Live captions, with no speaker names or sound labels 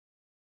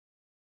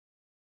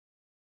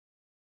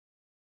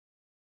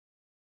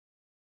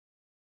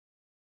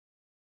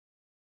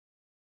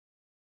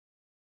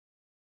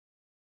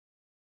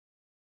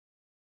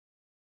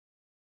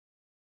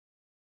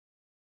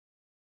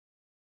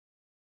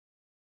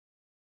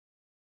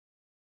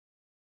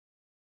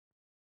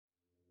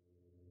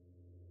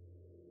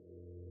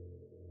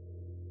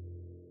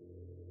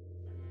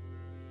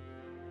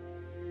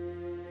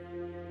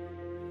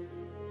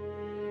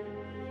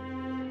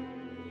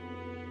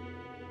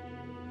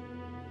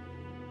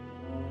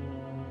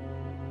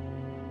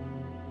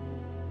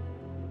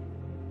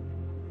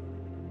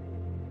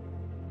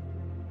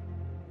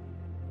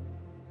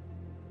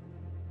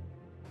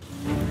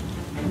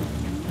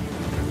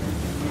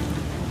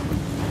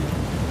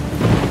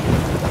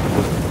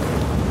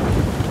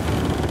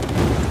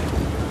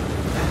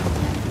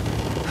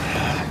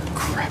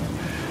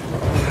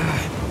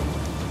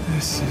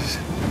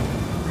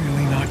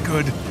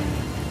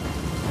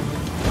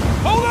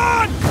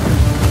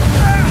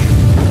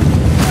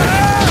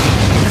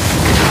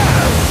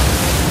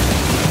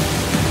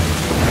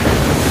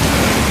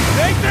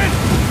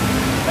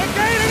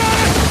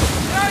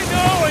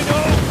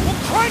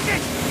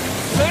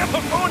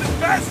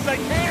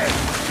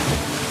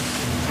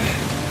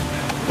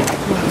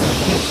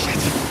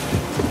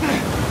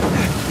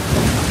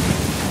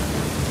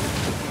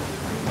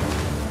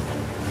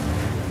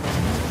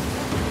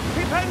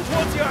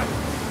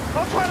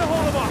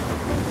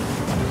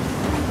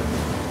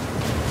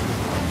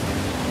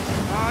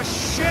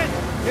in!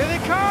 Here they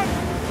come!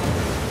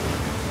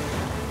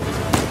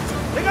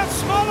 They got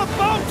smaller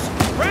boats!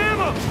 Ram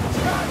them!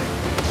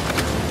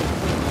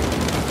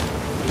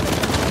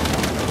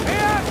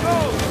 Here it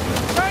goes!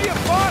 Tell your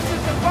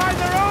bosses to find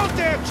their own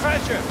damn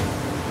treasure!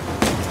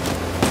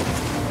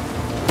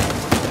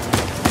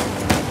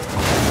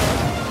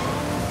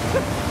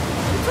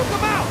 You took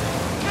them out!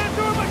 Not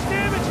doing much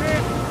damage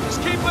here! Just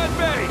keep at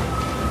bay!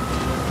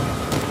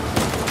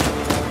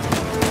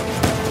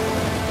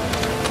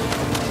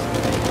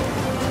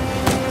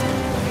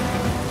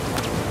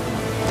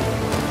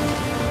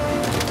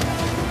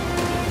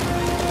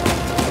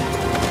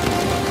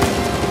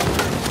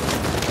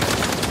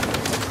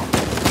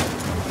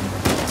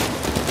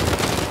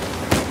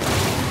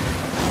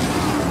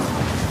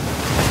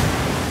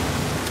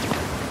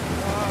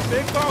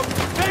 Big boat!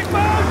 Big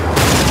boat!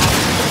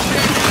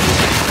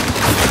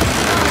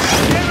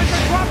 Damn it,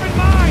 they're dropping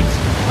mines!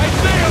 I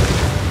see them!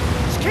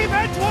 Just keep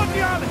heading toward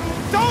the island!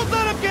 Don't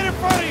let them get in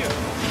front of you!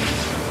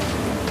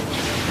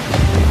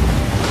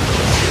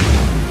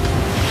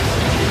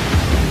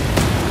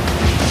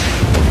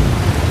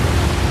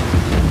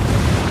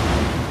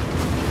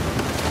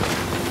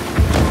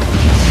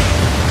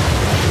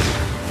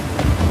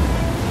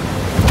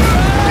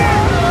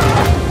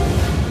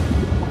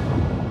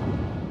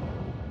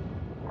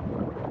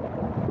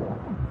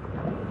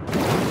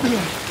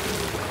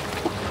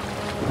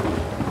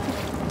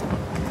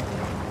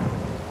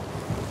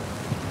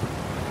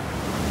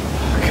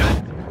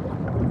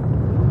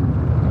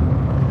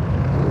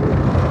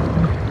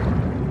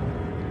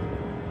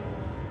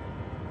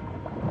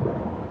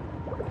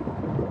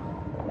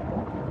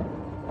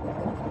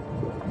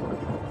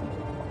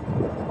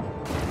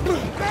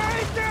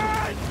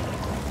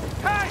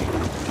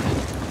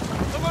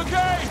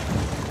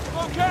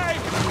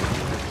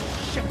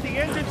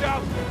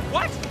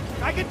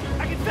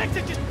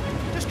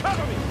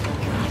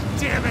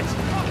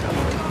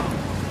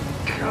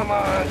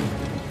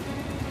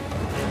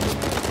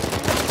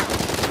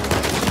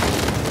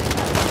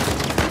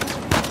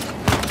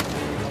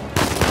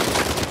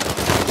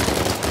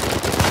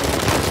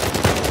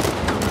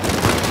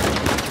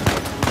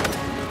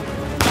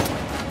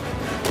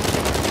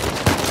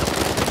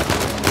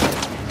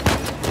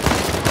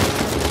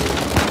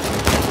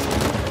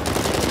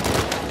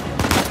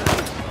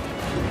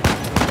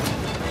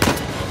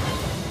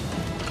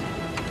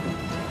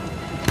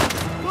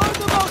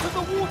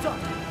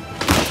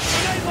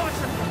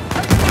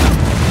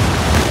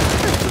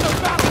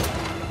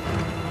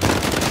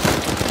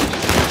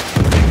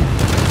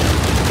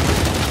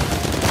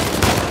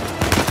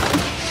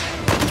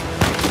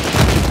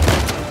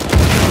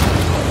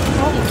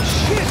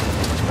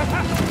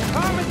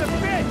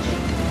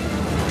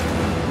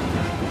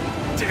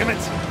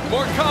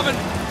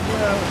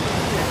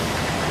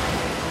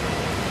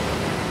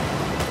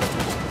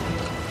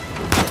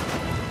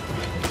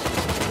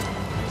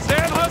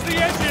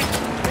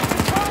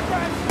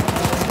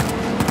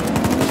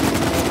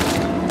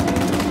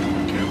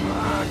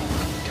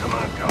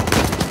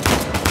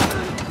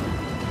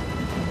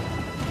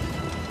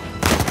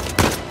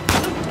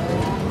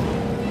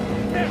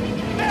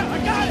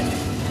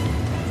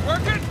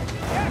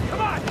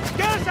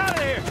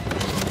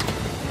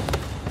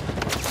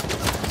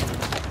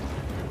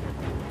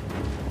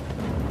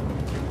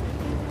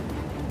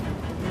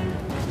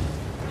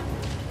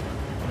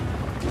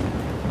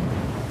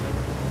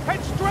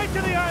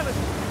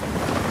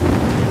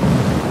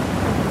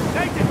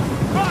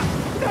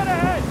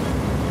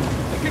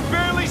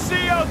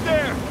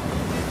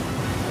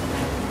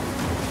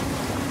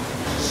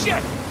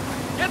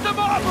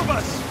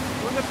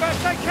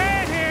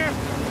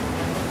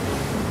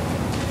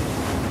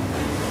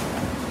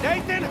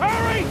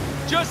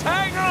 Just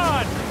hang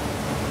on!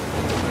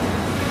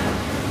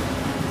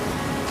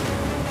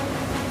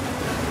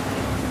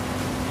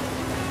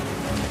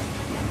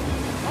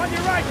 On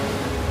your right!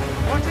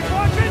 Watch it,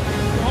 watch it!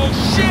 Oh,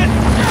 shit!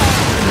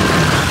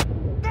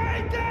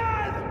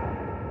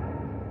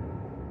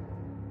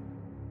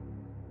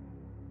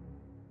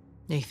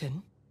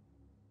 Nathan?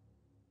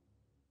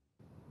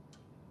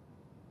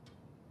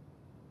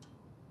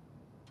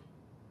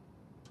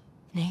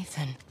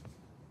 Nathan?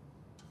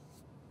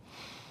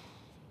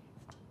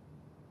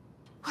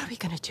 What are we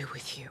gonna do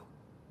with you?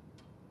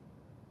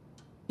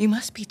 You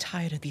must be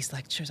tired of these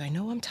lectures. I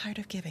know I'm tired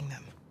of giving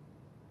them.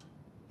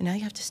 And now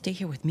you have to stay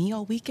here with me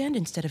all weekend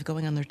instead of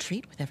going on the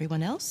retreat with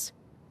everyone else?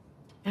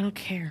 I don't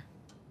care.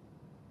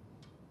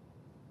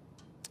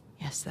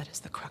 Yes, that is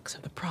the crux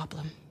of the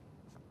problem.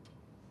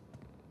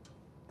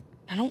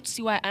 I don't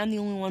see why I'm the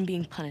only one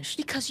being punished.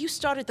 Because you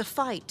started the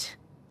fight.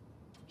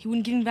 He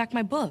wouldn't give me back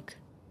my book.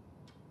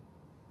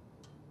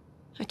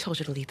 I told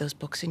you to leave those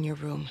books in your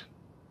room.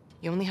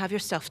 You only have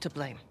yourself to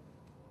blame.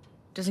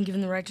 Doesn't give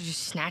him the right to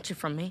just snatch it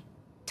from me.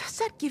 Does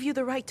that give you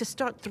the right to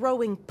start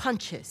throwing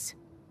punches?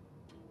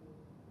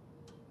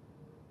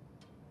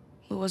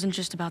 It wasn't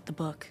just about the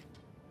book.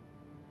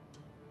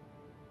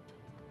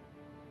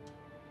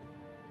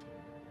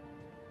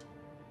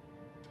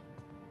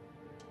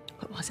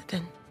 What was it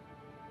then?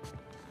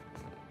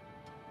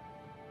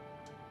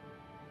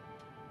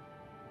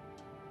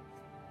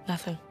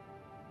 Nothing.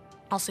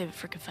 I'll save it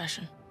for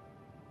confession.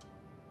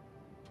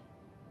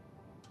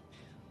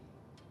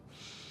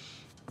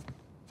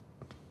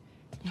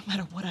 No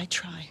matter what I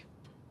try,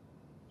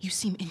 you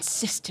seem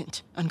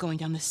insistent on going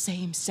down the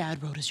same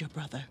sad road as your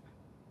brother.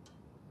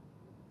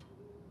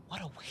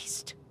 What a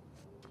waste.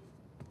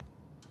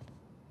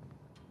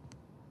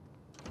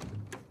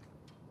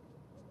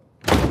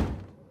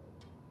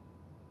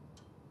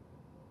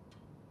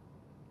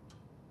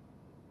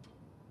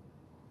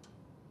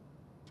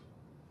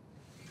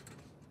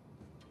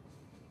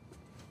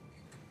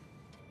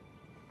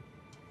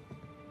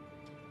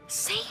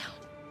 Sam!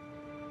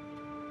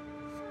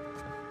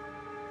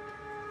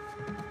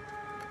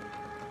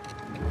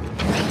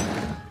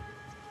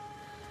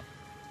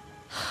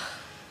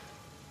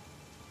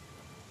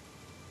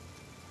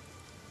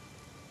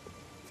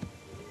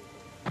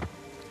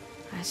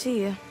 I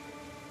see you.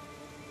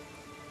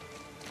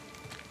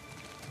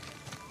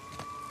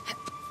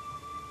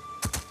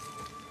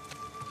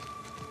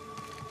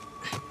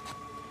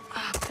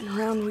 Up and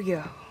around we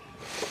go.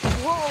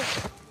 Whoa!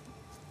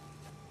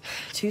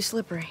 Too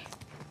slippery.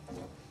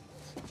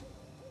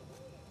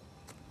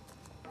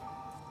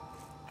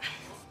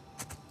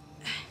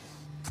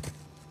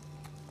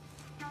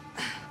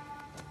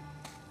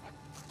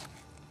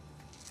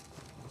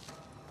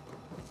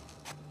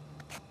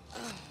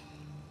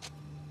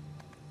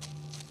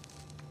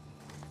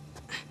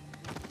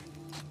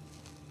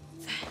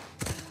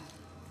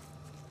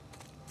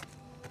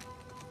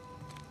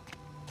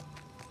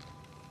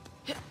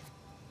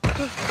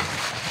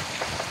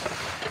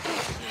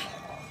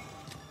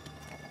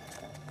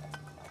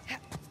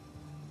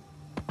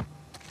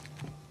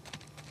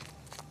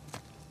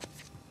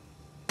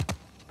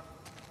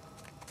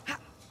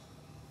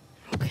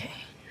 Okay,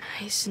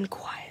 nice and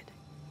quiet.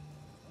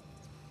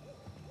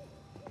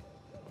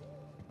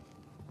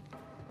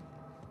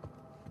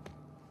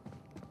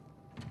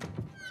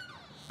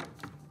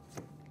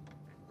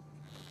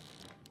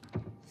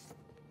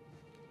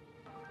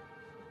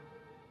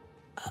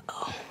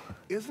 Uh-oh.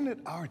 Isn't it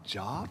our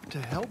job to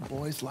help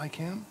boys like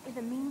him? In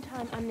the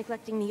meantime, I'm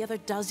neglecting the other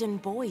dozen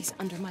boys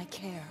under my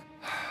care.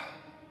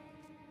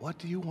 What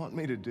do you want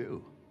me to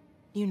do?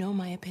 You know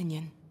my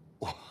opinion.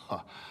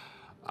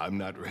 I'm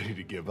not ready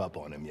to give up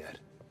on him yet.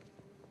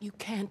 You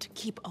can't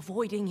keep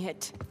avoiding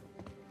it.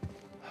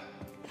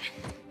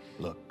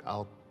 Look,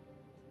 I'll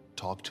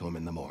talk to him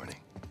in the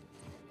morning,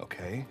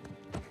 okay?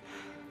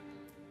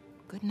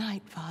 Good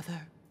night,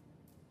 Father.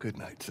 Good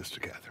night, Sister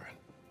Catherine.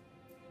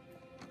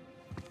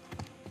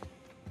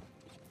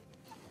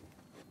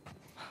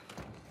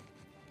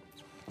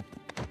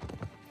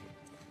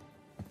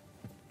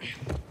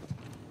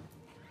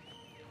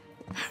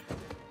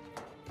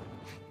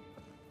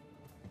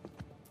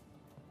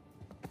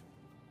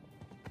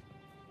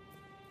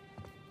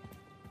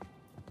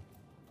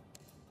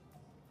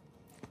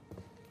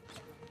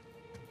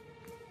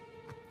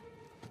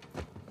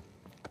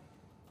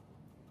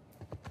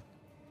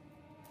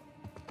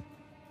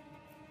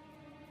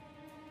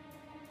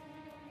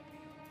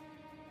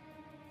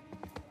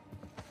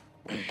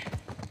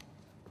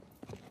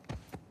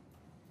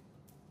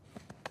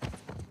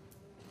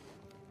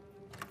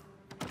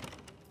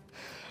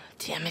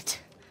 Damn it.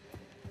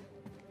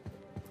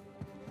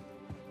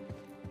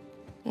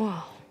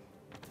 Whoa.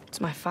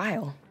 It's my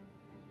file.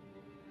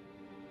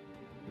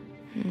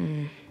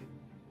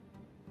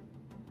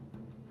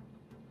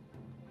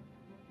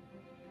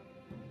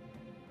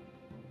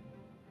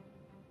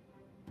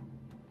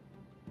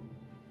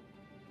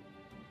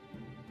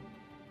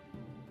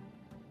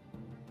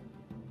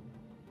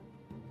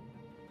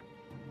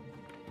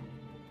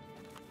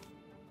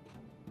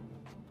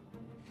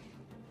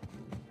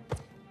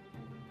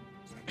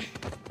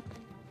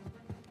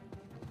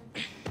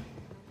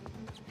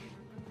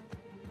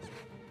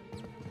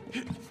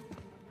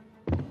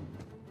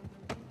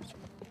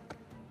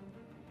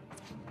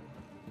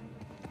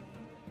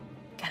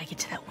 Gotta get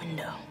to that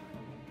window.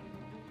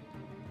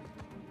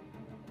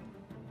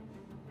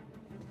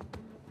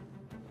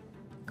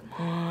 Come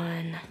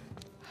on.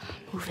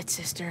 Move it,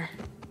 sister.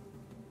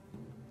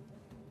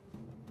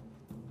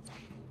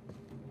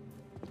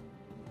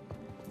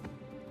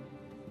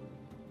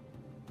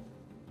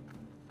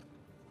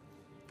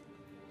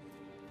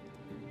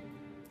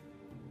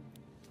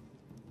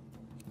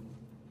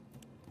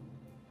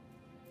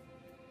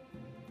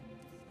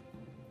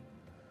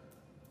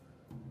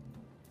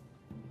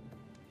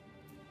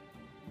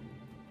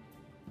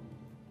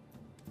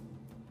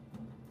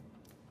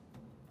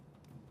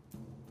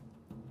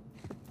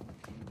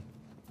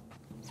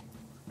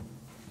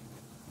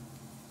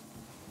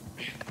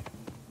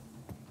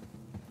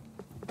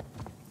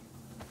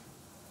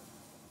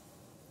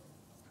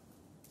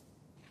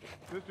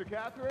 Sister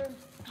Catherine?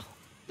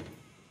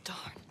 Darn.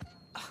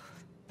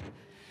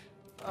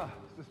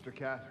 Sister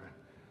Catherine.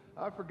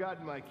 I've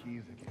forgotten my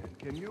keys again.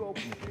 Can you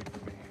open the gate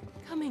for me?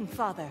 Coming,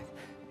 Father.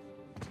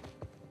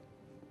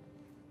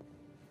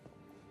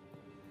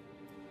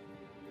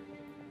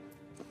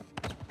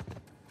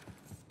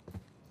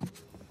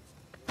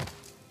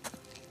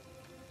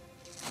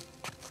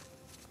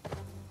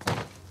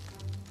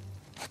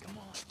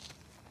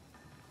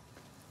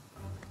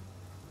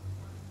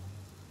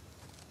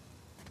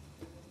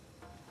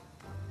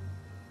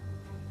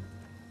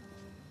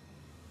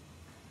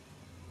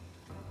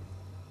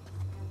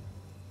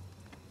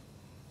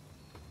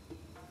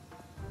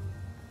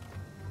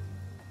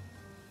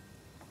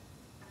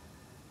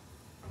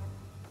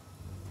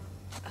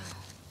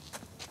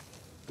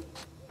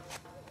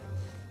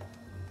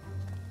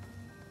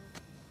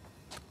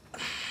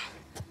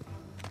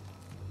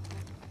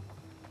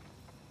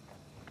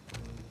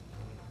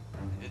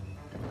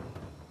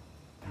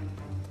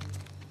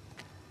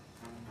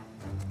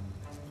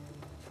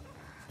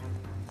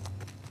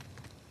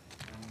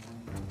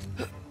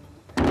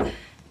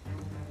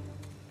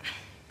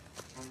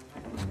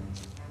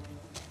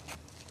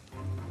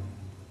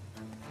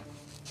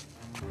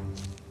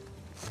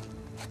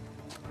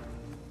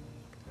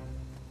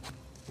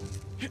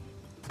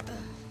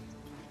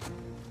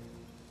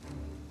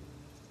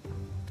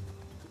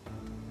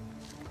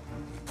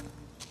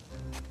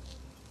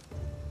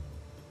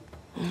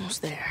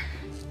 Almost there.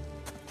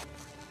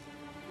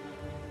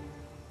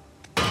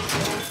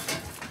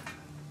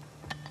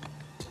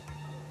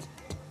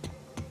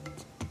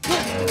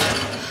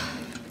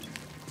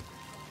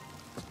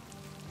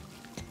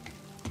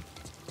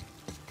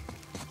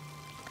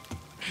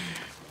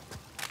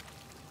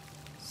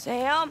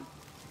 Sam?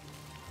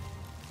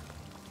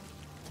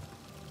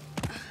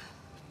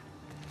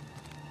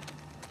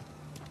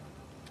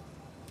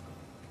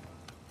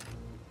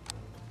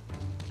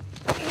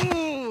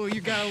 Ooh,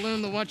 you gotta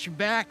learn to watch your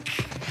back.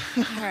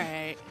 All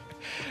right.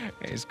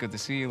 Hey, it's good to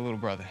see you, little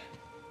brother.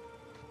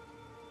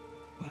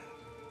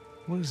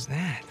 What is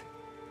that?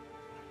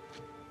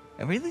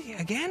 Really?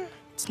 Again?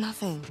 It's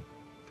nothing.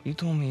 You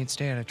told me you'd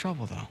stay out of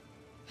trouble, though.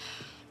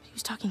 He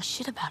was talking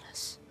shit about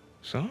us.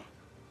 So?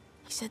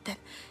 He said that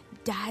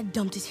Dad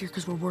dumped us here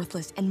because we're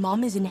worthless, and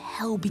Mom is in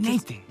hell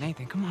because...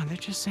 Nathan, come on. They're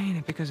just saying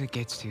it because it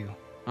gets to you,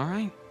 all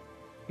right?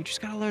 You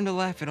just gotta learn to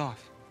laugh it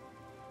off.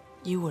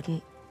 You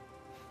wouldn't.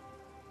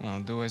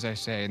 Well, do as I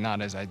say,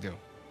 not as I do.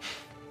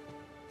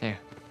 Here.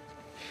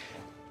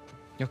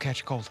 You'll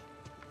catch a cold.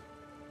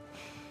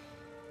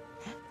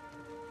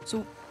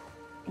 So,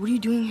 what are you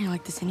doing here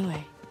like this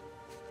anyway?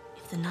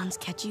 If the nuns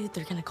catch you,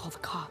 they're gonna call the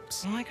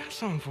cops. Well, I got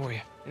something for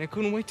you, and I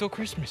couldn't wait till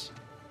Christmas.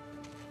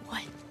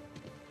 What?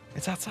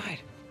 It's outside.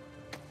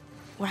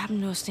 What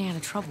happened to us staying out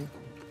of trouble?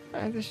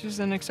 This is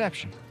an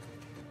exception.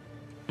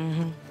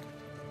 Mm-hmm.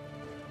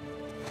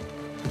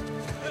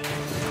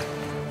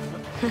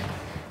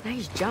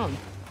 Nice jump.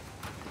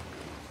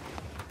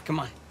 Come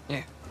on.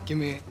 Yeah, give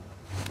me it.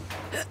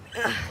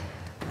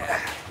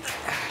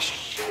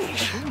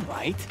 Sheesh, you're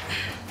right.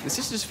 The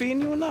sister's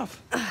feeding you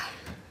enough. Yeah,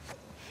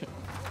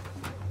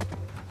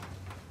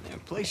 the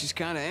place is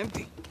kind of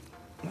empty.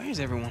 Where's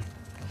everyone?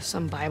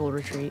 Some Bible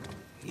retreat.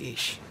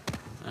 Yeesh.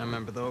 I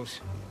remember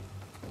those.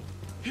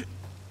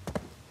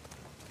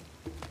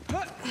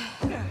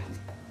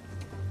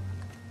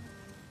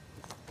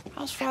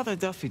 How's Father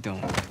Duffy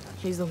doing?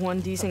 He's the one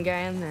decent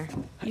guy in there.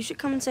 You should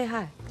come and say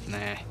hi. Nah,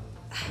 I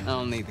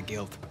don't need the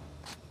guilt.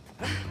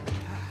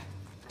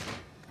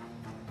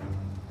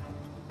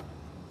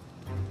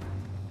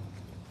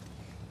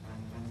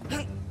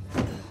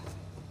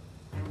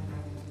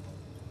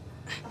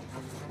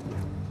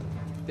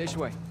 This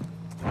way.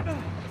 We're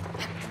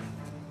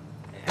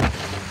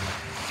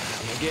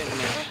getting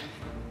there.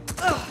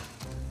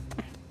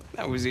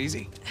 That was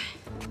easy.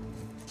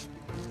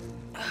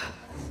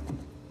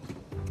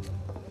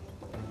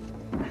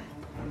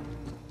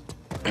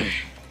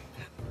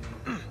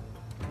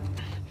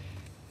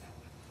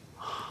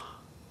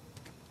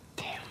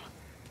 Damn.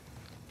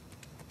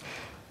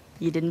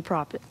 You didn't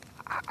prop it.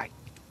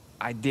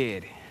 I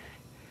did.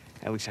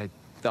 At least I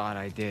thought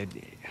I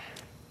did.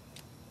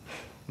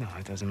 No,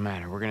 it doesn't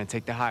matter. We're gonna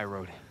take the high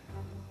road.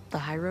 The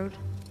high road?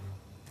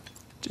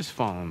 Just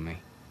follow me.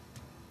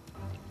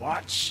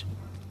 Watch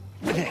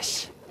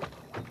this.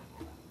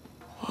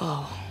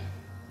 Whoa.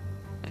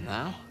 And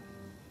now,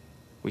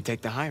 we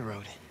take the high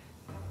road.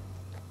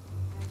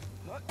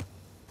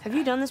 Have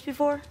you done this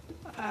before?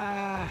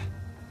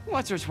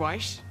 Once or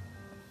twice.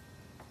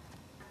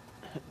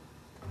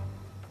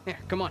 Here,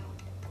 come on.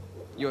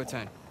 Your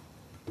turn.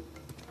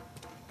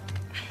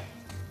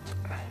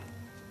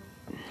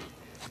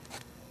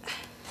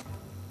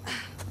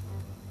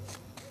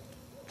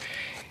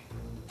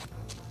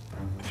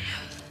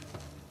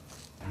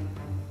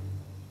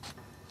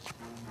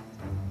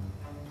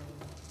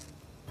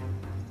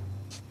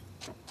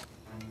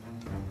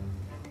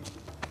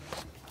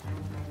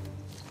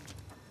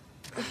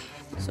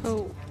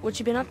 So, what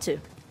you been up to?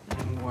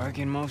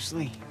 Working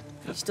mostly.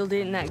 You still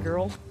dating that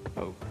girl?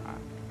 Oh,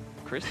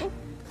 Crystal?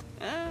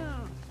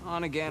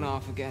 On again,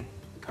 off again.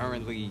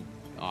 Currently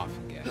off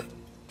again.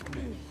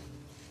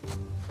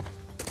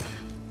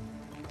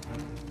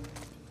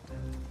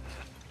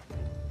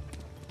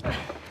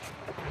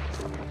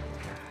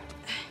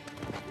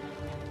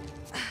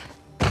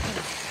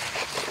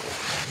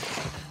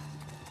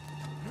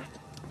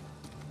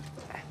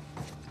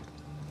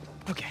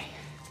 Okay.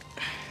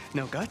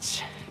 No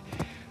guts.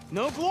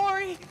 No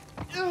glory.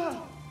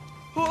 Whoa,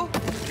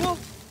 whoa.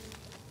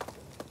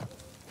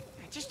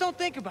 Just don't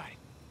think about it.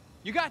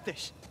 You got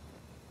this.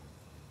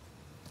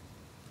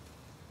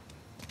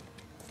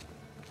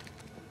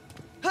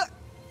 I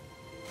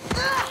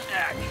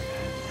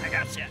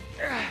got you.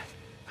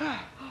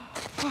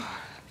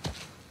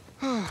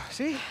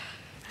 See?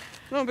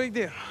 No big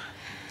deal.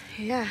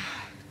 Yeah.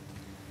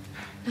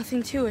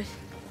 Nothing to it.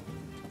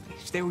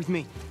 Stay with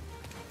me.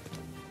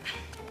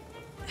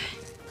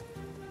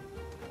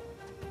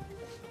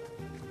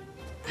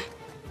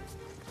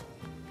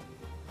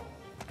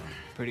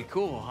 Pretty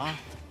cool, huh?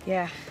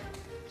 Yeah,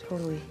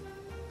 totally.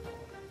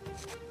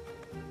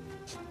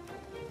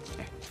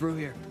 Through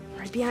here.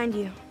 Right behind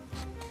you.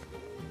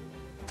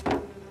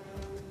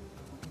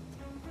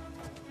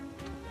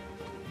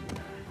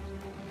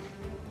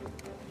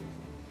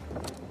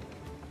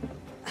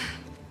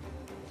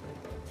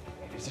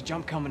 There's a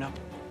jump coming up.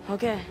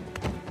 Okay.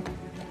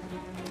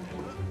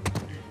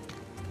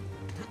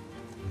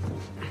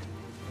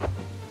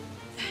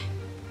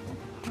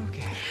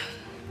 Okay.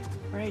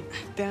 Right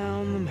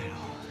down the middle.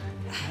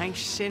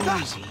 Nice and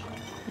easy.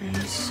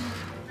 Nice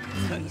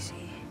and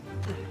easy.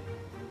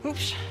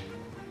 Oops.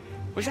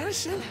 Was that a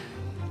sin?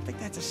 I think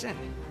that's a sin.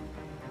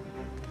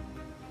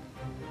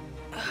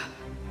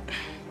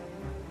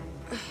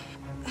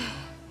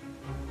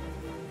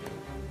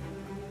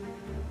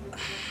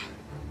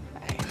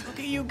 Hey, look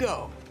at you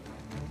go.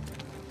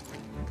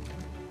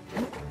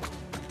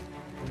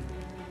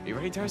 You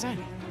ready,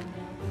 Tarzan?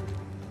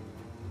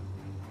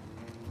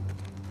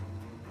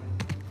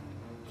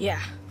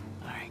 Yeah.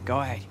 All right, go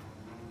ahead.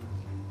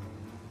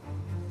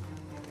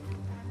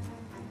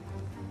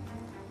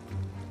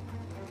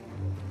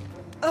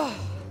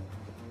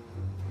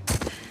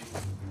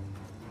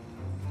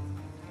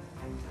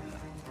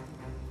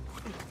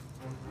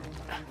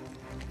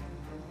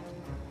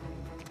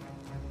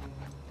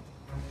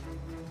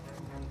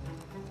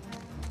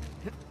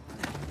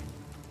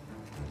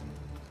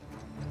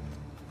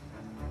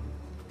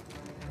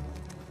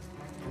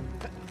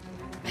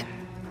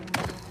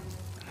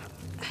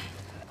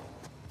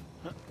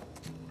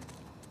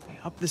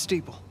 Up the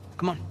steeple.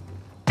 Come on.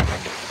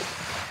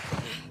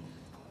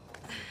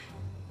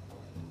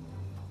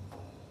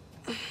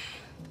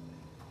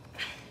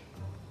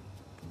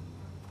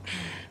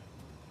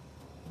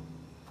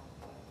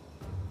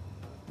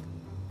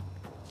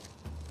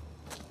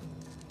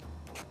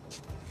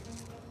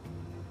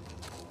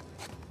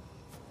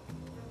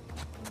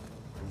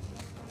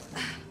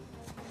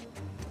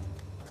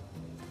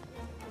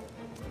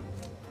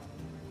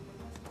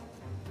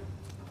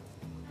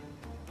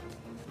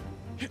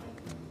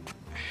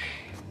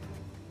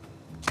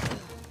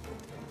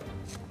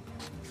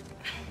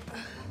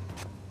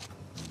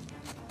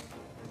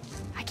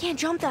 I can't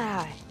jump that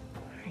high.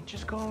 All right,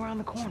 just go around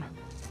the corner.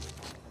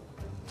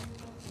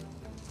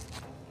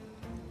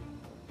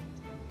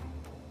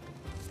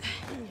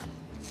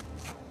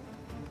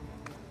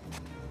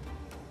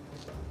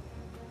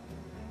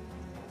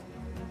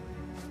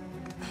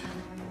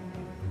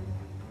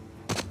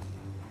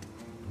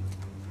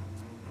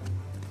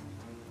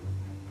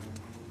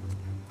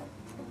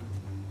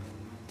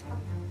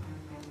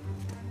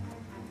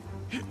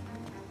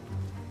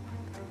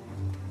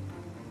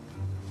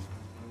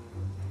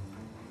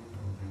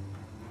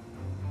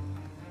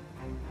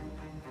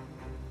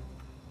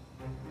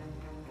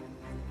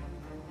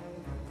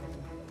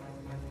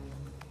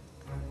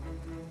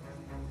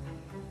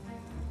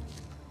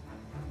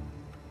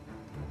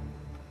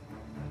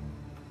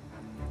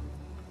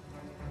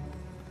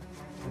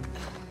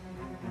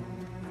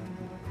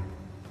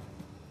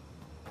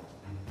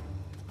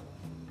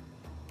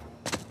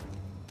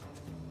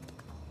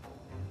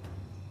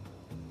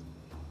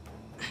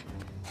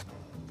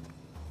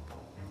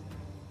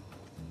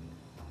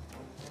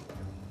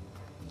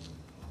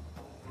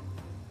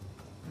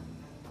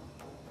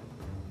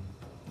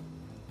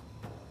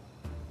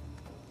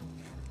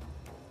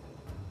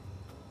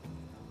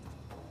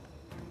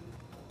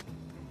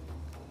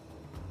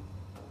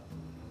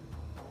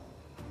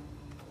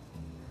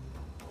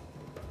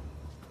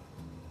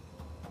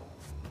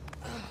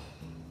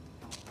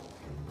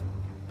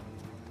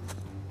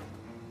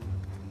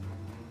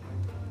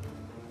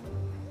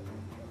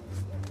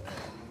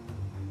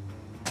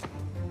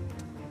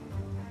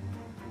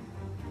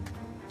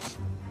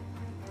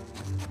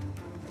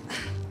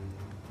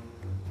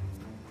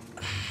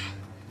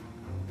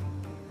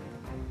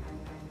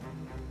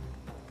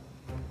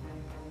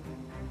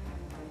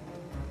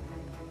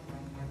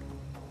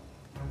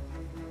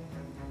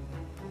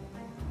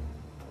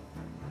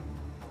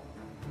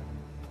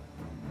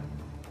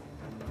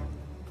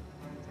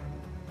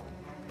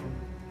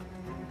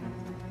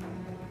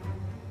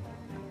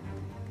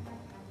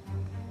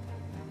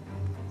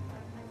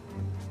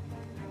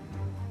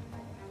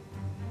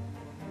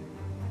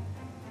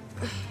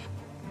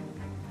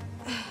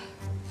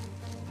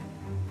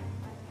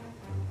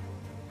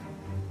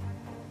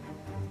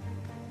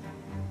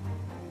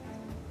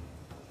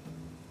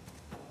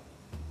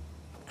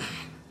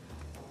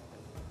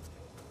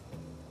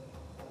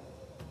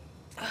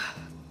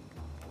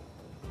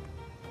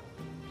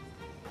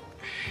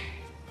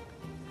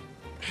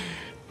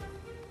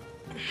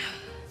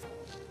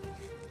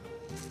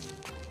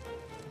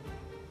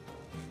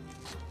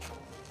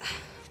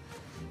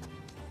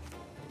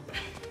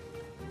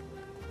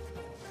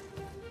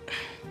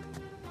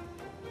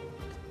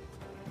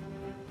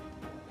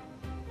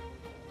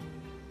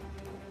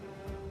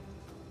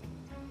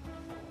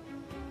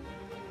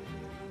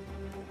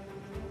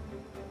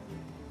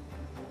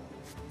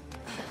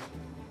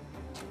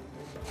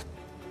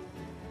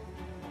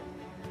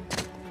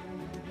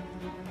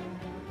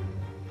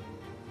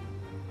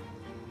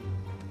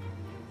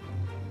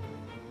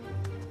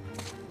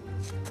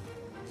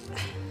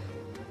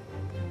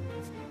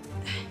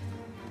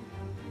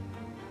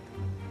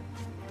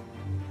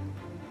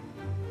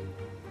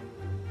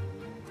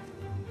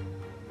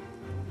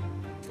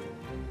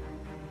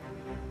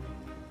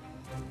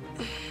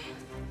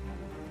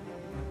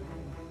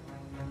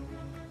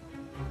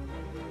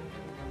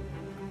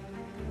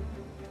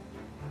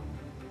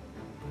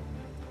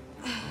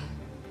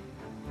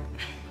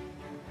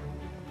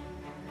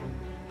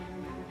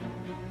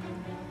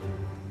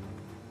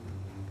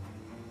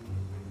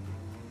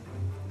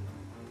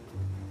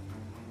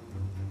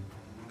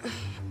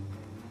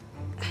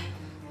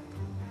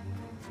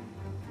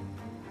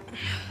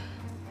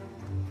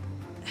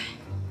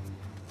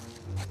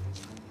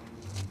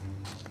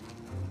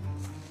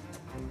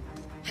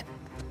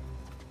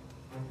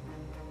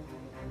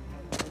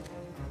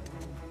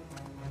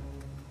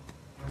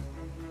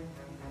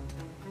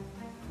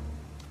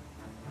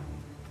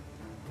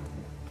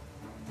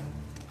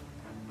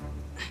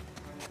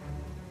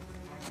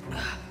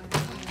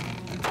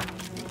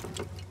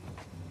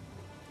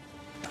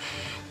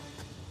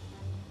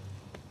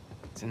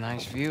 It's a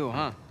nice view,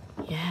 huh?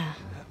 Yeah.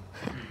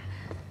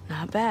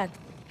 Not bad.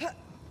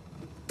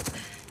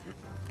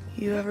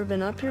 You ever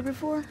been up here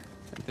before?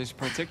 This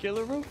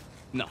particular roof?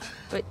 No.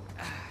 But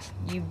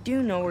you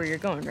do know where you're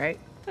going, right?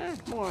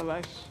 More or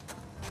less.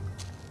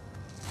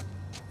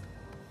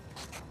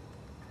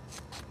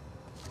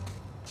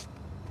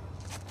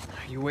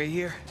 You wait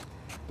here,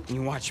 and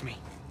you watch me.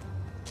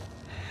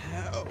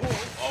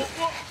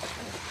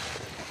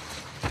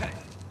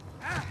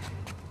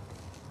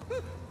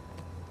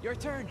 Your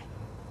turn.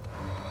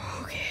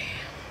 Okay.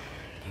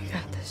 You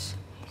got this.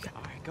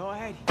 All right, go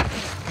ahead.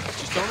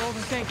 Just don't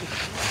overthink it.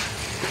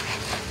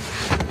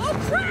 Oh,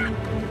 crap!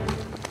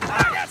 I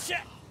got shit!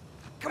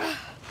 Come on.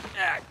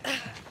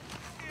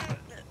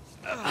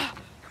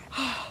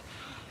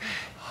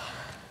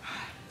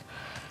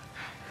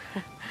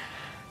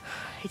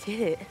 I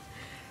did it.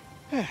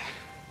 Of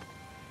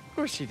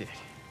course you did.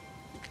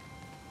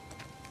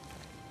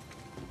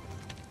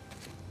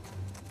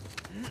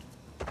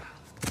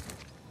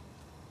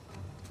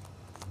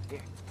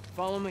 Here,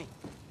 follow me.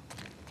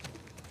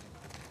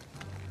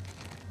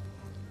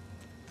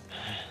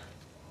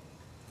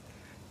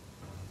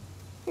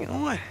 You know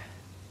what? How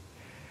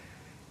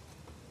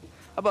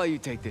about you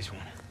take this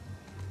one?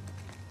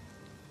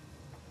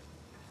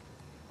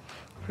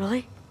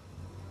 Really?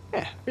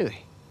 Yeah,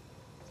 really.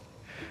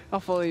 I'll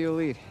follow your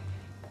lead.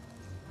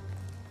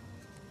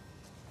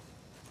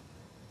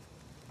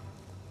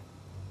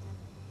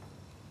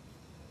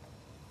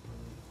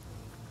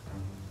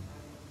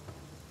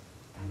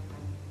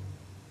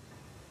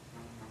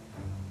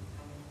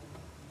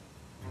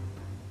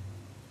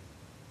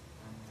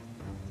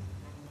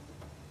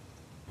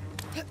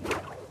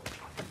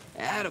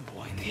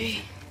 Attaboy,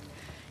 Nate.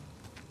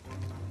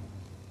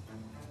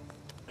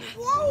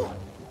 Whoa!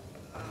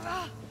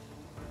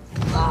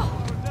 Oh,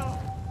 no.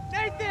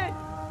 Nathan!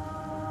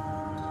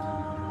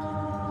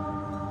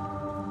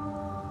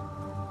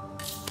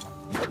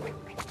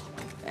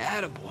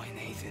 Attaboy,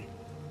 Nathan.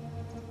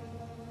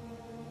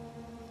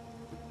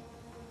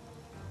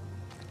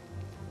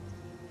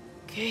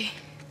 Okay.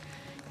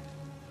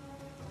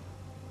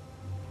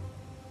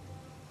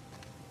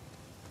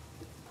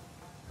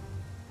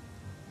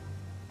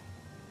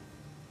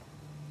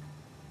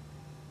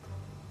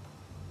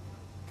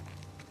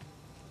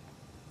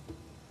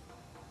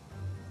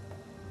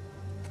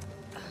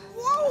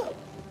 Whoa!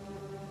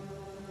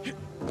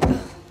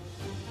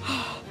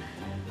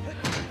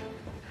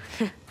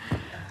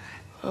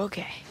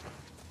 Okay.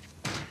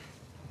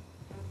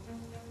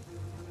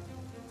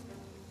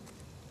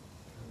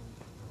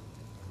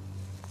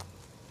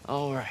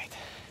 All right.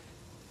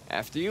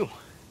 After you.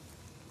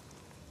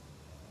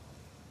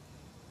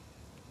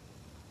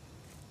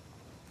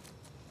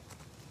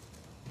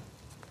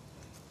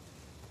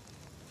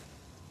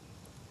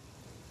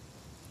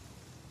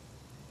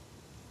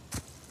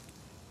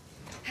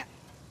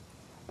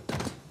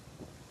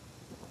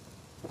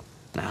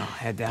 Now,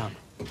 head down.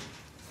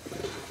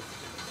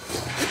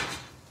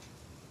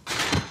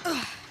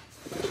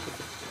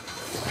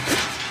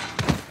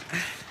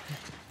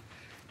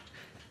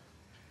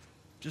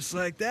 Just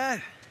like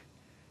that,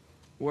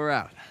 we're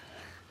out.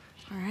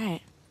 All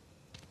right.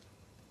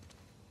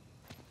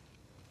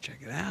 Check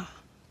it out.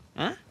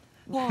 Huh?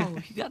 Whoa,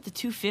 you got the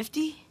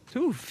 250?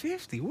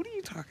 250? What are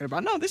you talking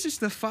about? No, this is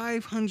the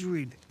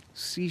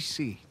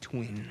 500cc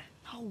twin.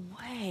 No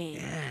way.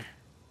 Yeah.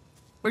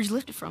 Where'd you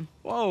lift it from?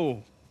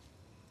 Whoa.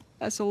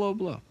 That's a low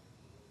blow.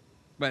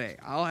 But hey,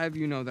 I'll have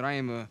you know that I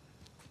am a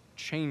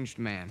changed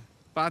man.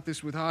 Bought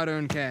this with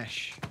hard-earned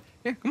cash.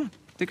 Here, come on,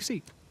 take a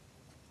seat.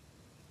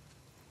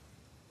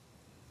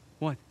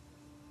 What?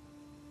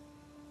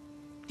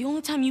 The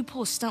only time you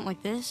pull a stunt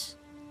like this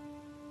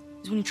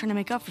is when you're trying to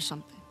make up for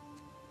something.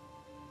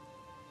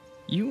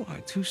 You are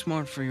too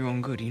smart for your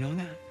own good, you know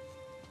that?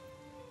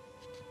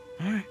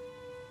 All right.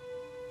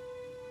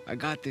 I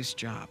got this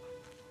job.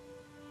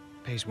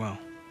 Pays well.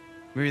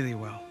 Really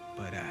well.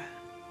 But, I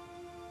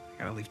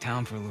gotta leave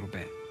town for a little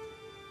bit.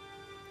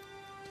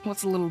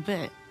 What's a little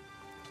bit?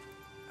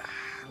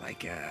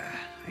 Like, a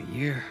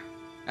year.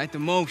 At the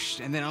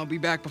most, and then I'll be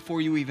back before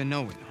you even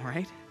know it, all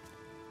right?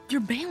 You're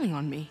bailing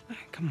on me.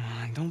 Come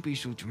on, don't be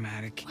so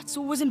dramatic. What,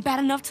 so it wasn't bad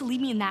enough to leave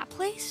me in that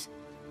place?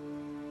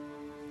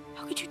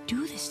 How could you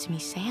do this to me,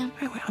 Sam?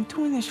 Wait, I'm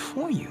doing this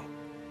for you.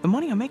 The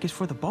money I make is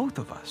for the both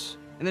of us.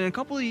 And then in a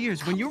couple of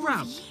years, when you're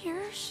out...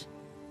 Years?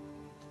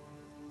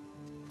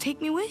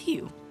 Take me with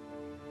you.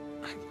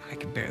 I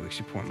can barely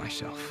support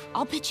myself.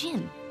 I'll pitch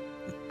in.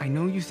 I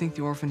know you think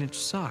the orphanage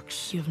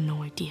sucks. You have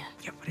no idea.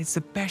 Yeah, but it's the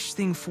best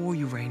thing for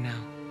you right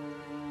now.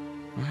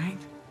 All right?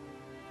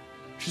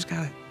 Just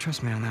gotta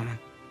trust me on that one.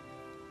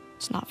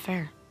 It's not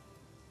fair.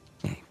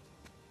 Hey,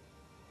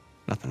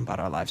 nothing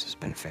about our lives has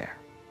been fair.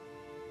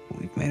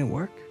 But we've made it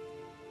work,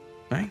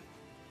 right?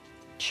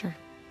 Sure.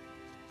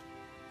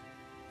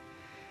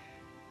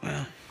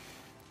 Well,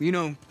 you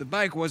know, the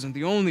bike wasn't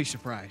the only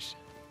surprise.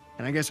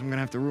 And I guess I'm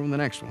gonna have to ruin the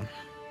next one.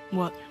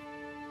 What?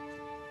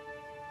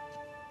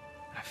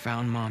 I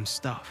found Mom's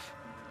stuff.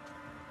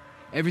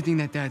 Everything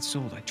that Dad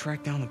sold, I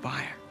tracked down the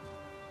buyer.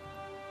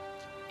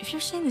 If you're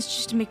saying this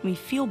just to make me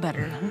feel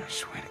better, I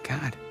swear to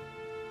God.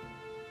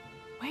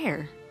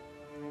 where?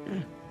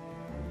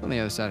 On the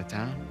other side of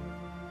town.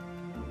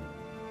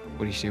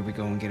 What do you say we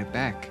go and get it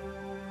back?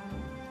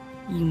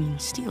 You mean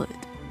steal it?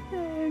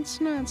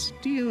 It's not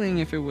stealing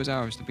if it was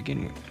ours to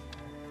begin with.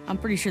 I'm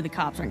pretty sure the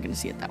cops aren't gonna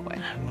see it that way.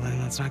 Well,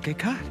 then let's not get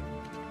caught.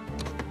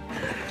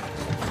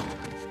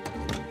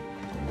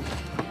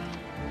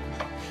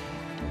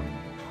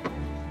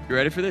 You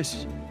ready for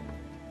this?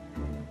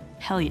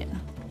 Hell yeah.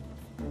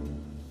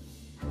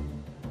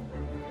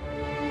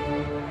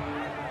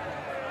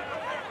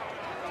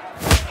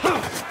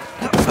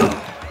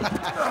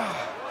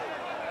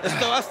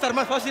 Esto va a estar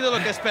más fácil de lo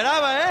que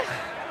esperaba, ¿eh?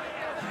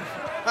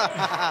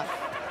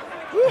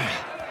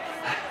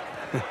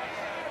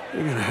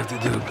 You're gonna have to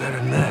do it better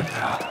than that,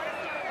 pal.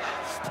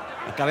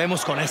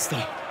 Acabemos con esto.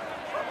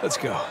 Let's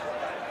go.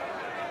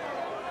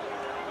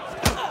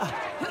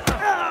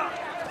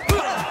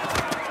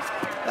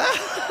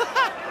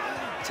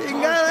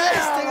 Chingada,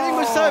 este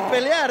gringo sabe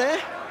pelear, ¿eh?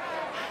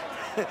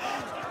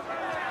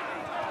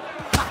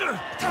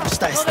 ¿Cómo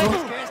está esto?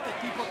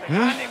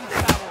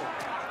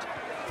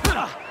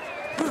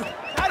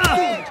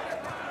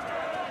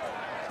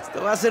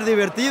 Esto va a ser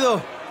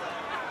divertido.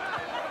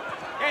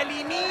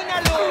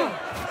 ¡Elimínalo!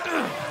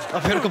 A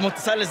ver cómo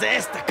te sales de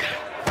esta, cara.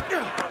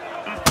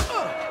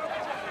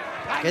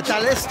 ¿Qué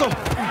tal esto?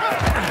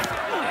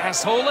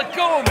 Asshole, let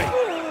go of me!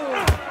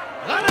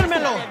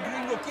 ¡Gánenmelo!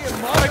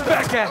 Right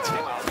back at you!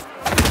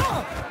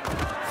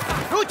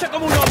 ¡Lucha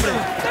como un hombre!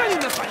 ¡Dale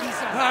una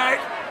paliza! All right.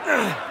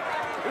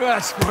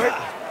 That's right.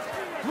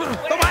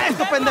 ¡Toma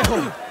esto, pendejo!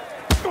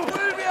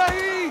 ¡Vuelve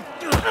ahí!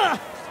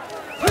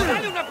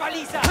 ¡Dale una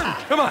paliza!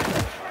 Come on.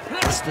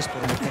 Esto es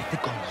por meterte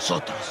con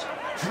nosotros.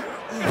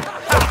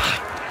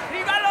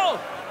 ¡Dígalo!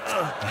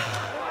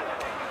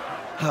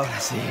 Ahora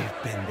sí,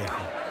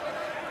 pendejo.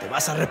 Te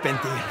vas a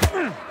arrepentir.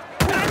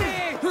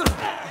 ¡Dale!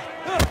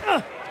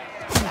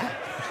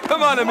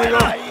 Come on, amigo.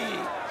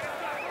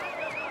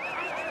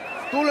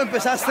 Tú lo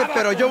empezaste,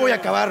 pero yo voy a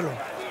acabarlo.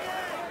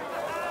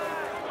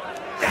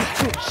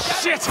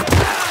 Shit!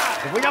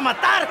 ¡Te voy a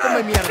matar,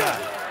 come mierda!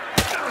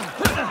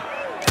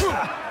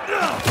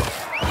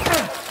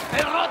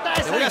 ¡Derrota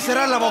 ¡Te voy a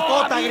cerrar la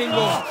bocota,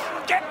 gringo!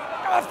 Get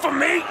off of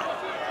me!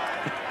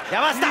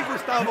 ¡Ya basta,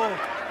 Gustavo!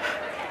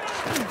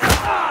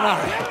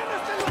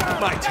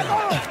 My turn.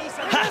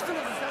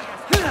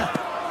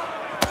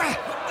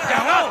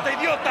 ¡Cagaste,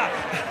 idiota!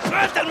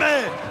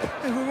 ¡Suéltenme!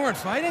 Hey, we weren't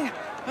fighting,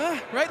 huh?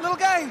 Right, little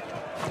guy?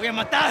 ¡Te voy a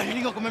matar,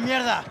 gringo, come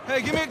mierda!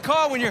 Hey, give me a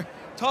call when you're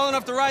tall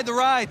enough to ride the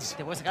rides.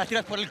 ¡Te voy a sacar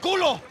tiras por el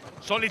culo!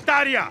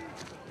 ¡Solitaria!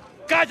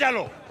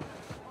 ¡Cállalo!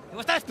 ¡Te voy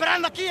a estar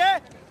esperando aquí,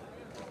 eh!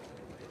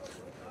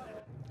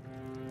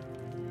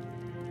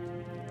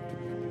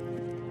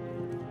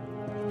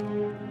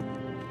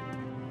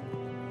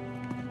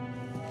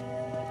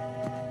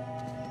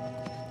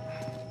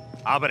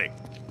 Abre.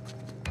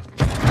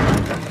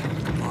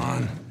 Come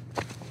on.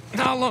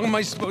 How long am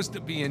I supposed to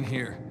be in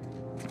here?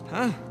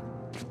 Huh?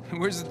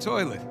 Where's the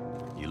toilet?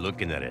 You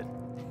looking at it?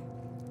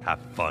 Have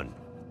fun.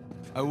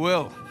 I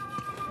will.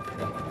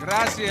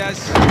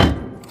 Gracias.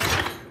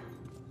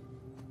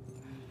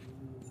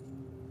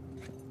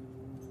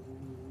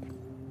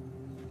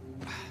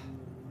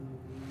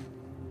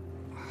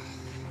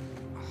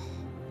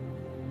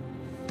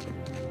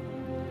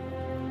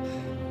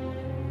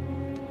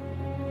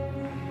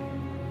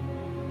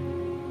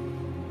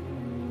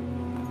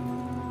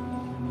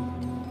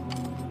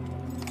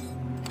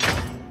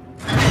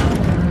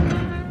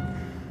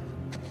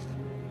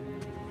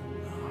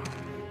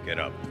 Get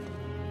up.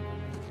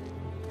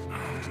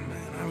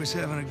 Man, I was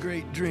having a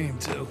great dream,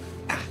 too.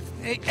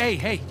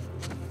 Hey.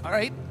 All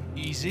right,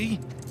 easy.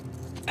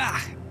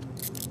 Ah.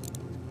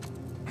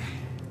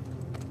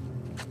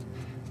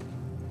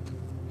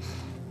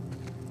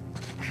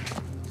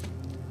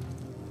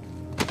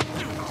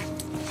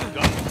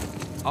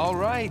 All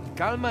right,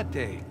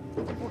 cálmate.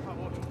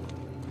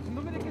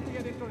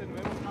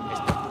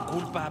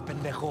 Culpa,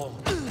 pendejo.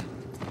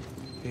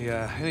 Hey,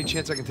 any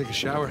chance I can take a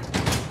shower?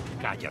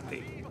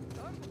 Cállate.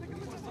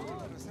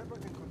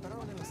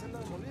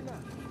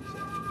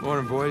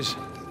 Morning, boys.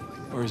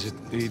 Or is it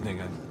the evening?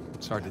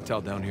 It's hard to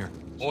tell down here.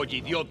 Oye,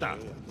 idiota.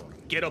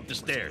 Get up the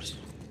stairs.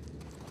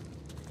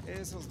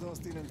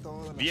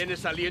 Viene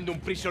saliendo un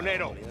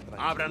prisionero.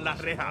 Abran la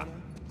reja.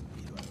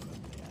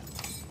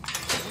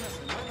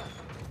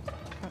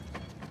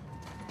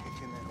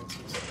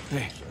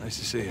 Hey, nice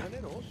to see you.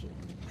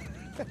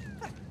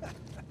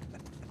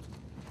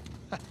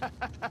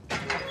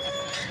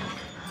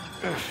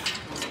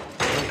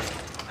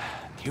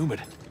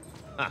 Humid.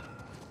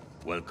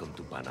 Welcome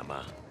to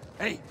Panama.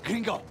 ¡Hey,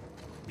 gringo!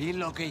 Vi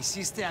lo que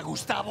hiciste a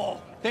Gustavo.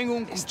 Tengo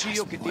un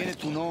cuchillo que tiene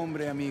tu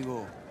nombre,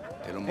 amigo.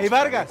 Te lo Hey, mostraré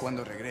Vargas.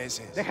 cuando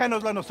regreses.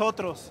 Déjanoslo a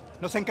nosotros.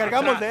 Nos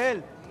encargamos Atrás. de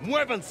él.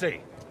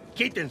 Muévanse.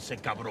 Quítense,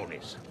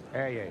 cabrones.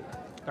 Hey,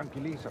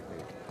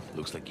 tranquilízate.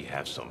 Looks like you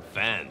have some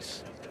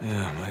fans.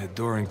 Yeah, my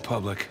adoring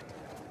public.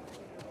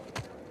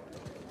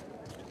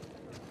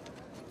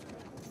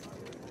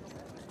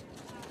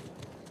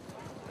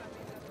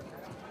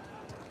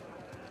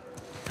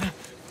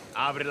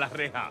 Abre la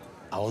reja.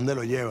 ¿A dónde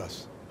lo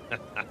llevas?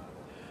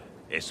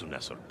 Es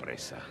una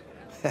sorpresa.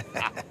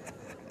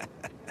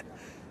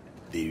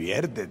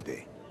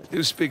 Diviértete.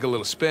 You speak a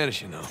little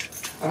Spanish, you know.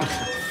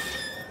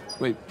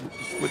 Wait,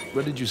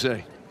 what did you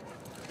say?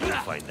 You'll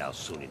find out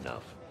soon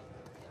enough.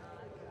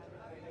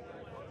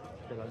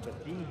 Te lo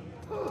advertí,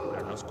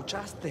 pero no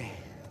escuchaste.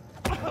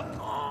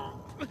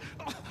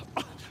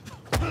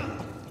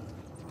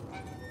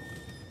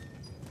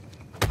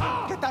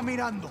 ¿Qué está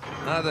mirando?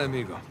 Nada,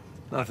 amigo.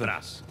 Nothing.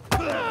 Atrás.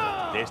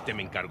 De este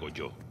me encargo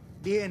yo.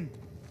 Bien.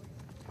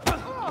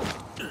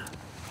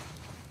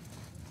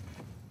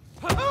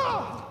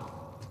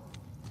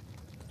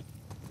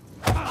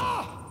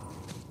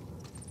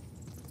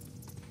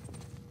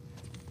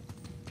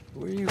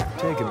 Where are you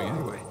taking me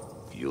anyway?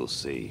 You'll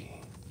see.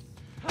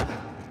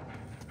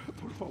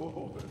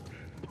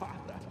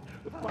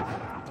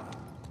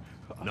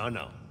 No,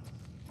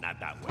 not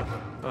that way.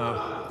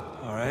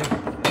 All right.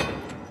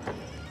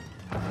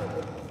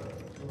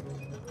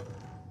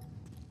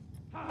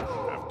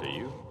 After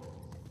you.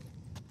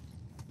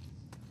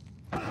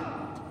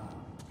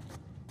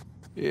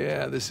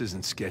 Yeah, this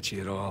isn't sketchy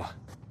at all.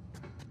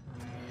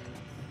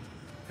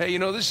 Hey, you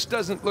know, this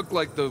doesn't look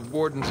like the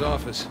warden's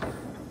office.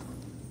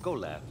 Go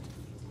left.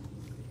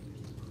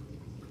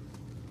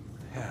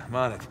 Yeah, I'm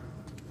on it.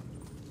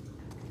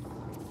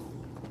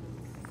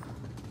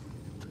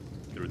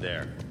 Through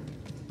there.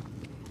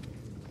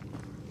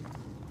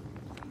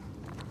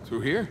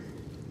 Through here?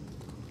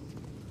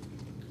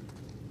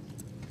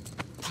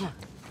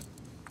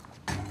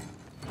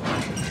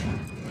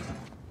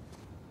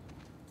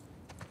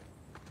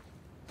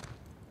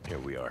 Here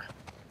we are.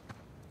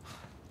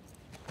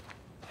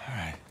 All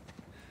right.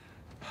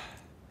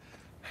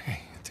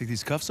 Hey, take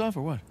these cuffs off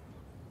or what?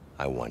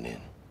 I want in.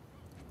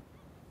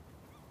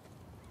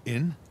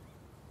 In?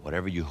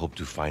 Whatever you hope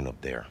to find up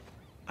there,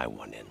 I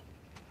want in.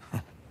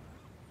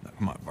 No,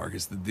 come on,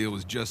 Vargas. The deal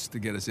was just to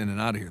get us in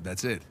and out of here.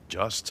 That's it.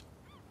 Just?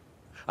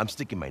 I'm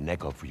sticking my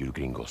neck out for you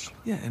gringos.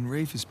 Yeah, and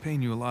Rafe is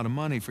paying you a lot of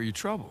money for your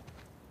trouble.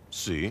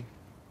 See?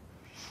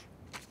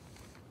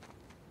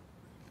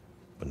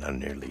 But not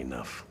nearly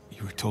enough.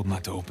 You were told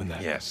not to open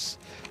that. Yes.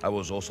 I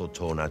was also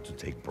told not to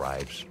take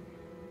bribes,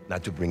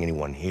 not to bring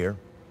anyone here,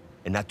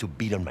 and not to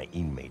beat on my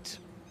inmates.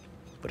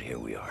 But here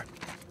we are.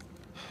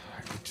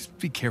 Just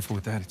be careful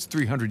with that. It's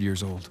 300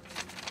 years old.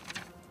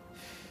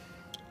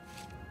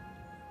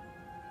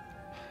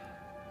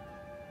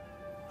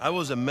 I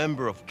was a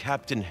member of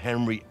Captain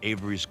Henry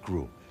Avery's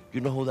crew.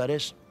 You know who that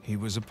is? He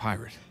was a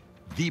pirate.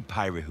 The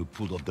pirate who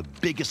pulled off the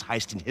biggest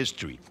heist in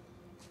history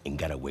and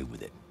got away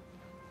with it.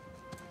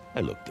 I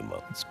looked him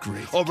up. That's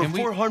great. Over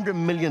 $400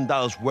 million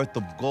worth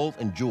of gold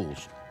and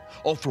jewels,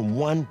 all from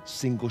one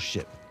single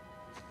ship.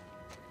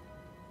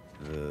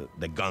 The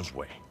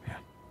Gunsway. Yeah.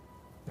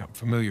 I'm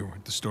familiar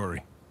with the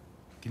story.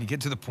 Can you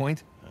get to the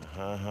point?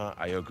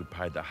 I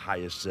occupied the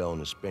highest cell in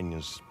the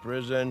Spaniards'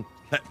 prison.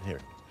 Here.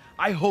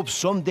 I hope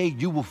someday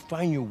you will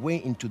find your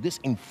way into this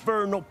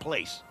infernal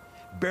place,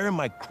 bear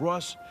my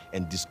cross,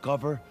 and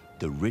discover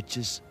the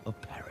riches of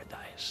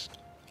paradise.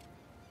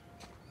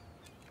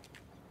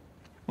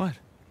 What?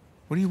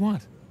 What do you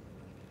want?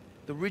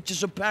 The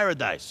riches of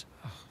paradise.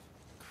 Oh,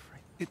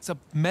 it's a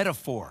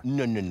metaphor.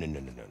 No.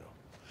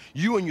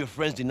 You and your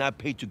friends did not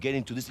pay to get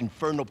into this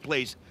infernal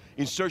place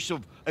in search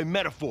of a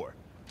metaphor.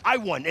 I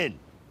want in.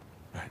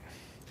 Right.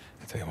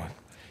 I'll tell you what.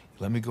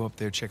 Let me go up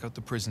there, check out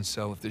the prison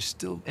cell. If there's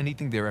still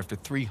anything there after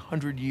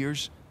 300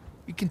 years,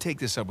 we can take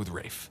this up with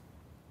Rafe.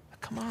 Now,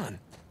 come on.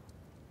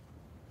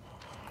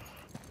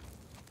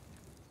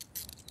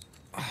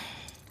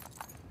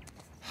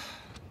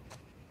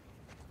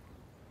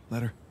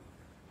 Letter.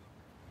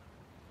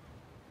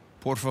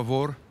 Por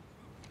favor.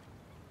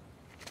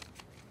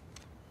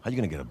 How you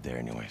gonna get up there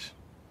anyways?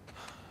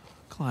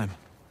 Climb.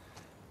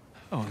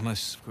 Oh,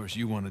 unless, of course,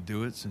 you want to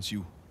do it, since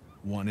you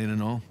want in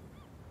and all.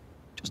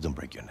 Just don't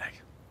break your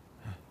neck.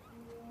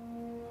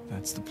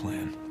 That's the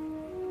plan.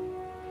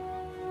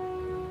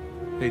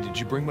 Hey, did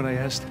you bring what I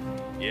asked?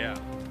 Yeah,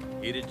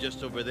 eat it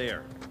just over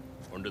there,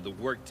 under the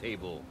work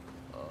table,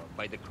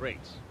 by the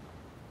crates.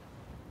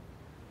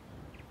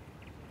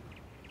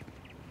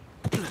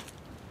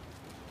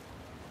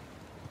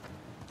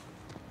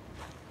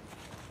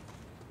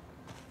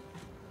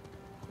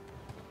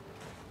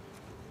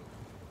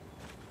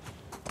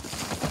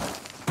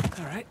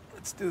 All right,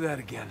 let's do that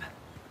again.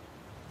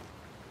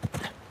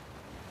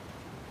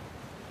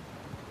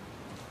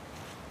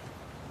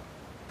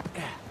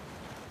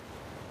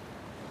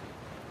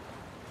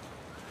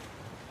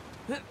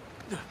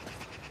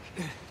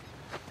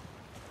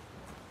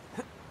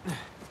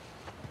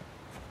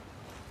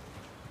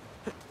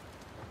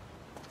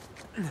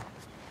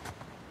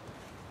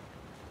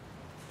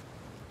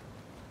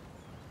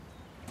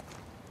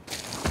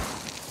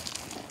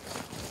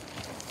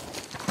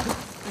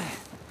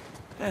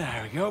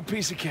 There we go,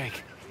 piece of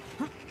cake.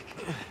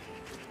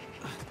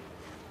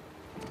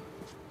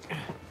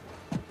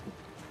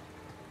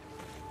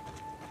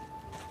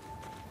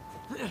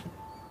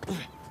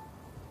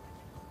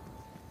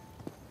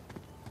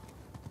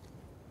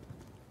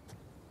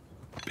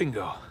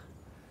 Bingo.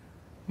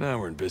 Now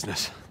we're in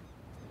business.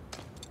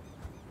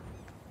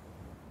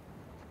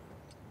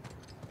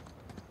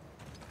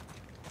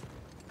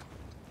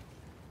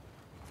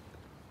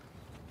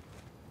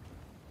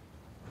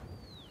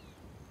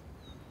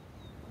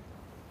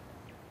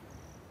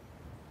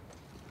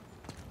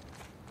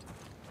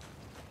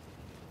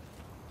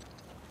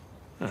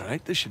 All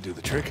right, this should do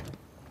the trick.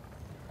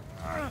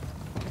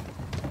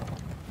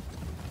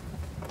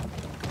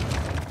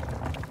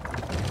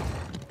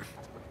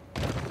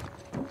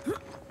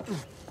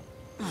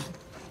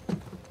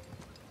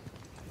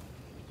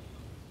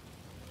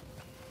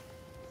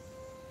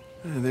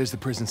 There's the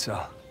prison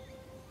cell.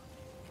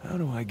 How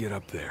do I get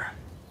up there?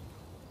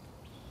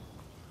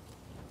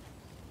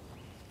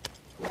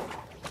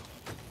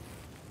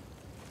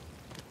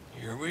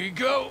 Here we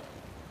go.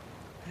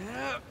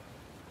 Yeah.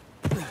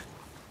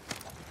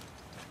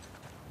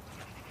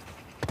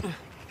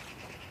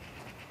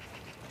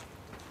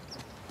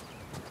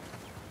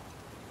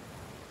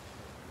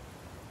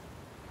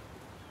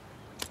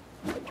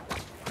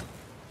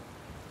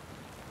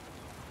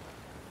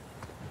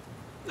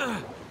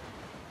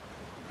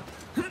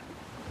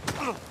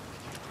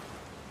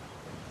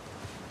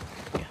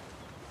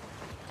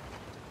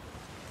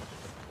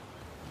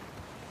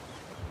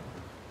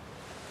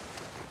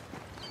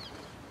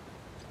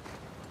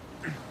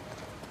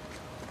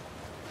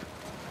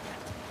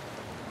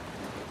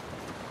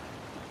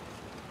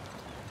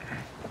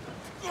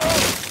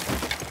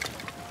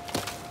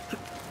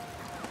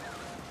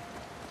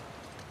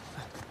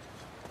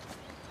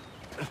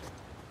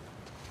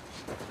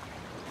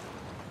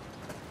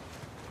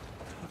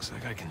 Looks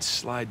like I can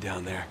slide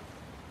down there.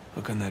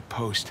 Look on that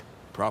post.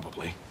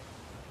 Probably.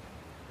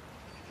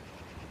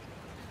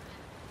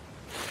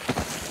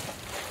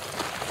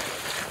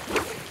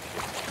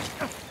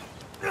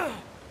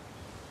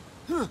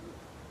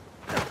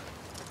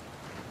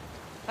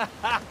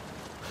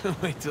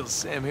 Wait till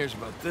Sam hears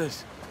about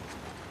this.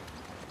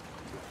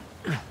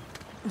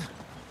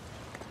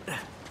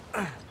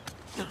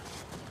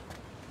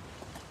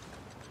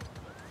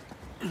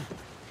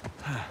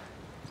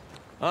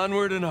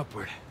 Onward and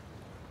upward.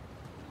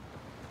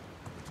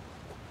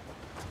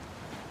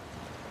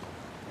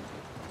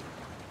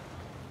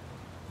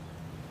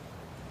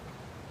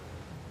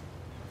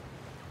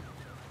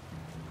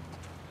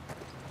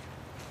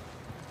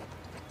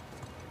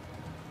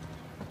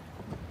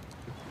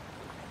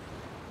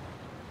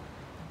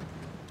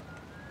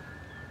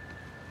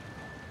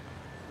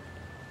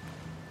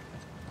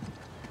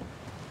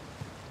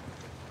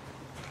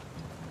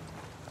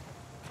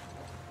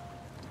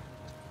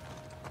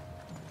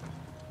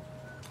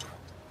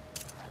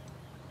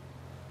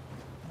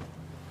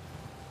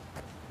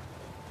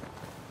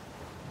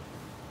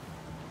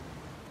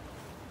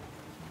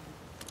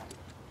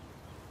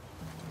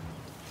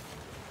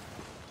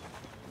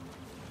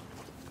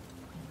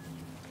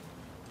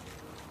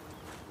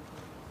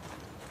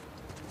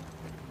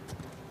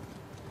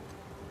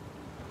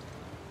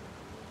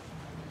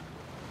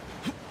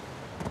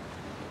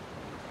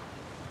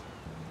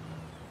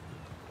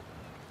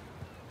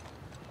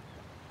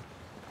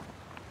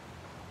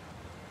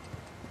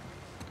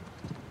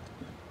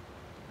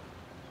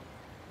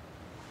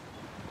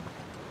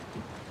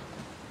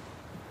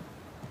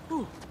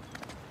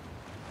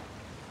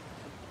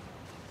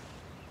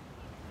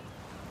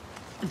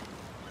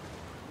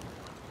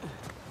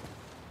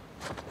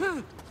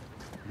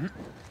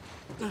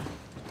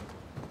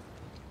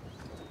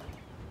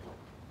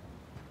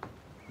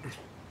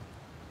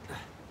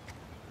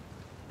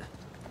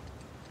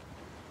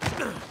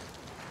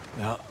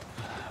 Well,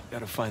 I've got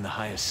to find the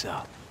highest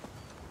cell.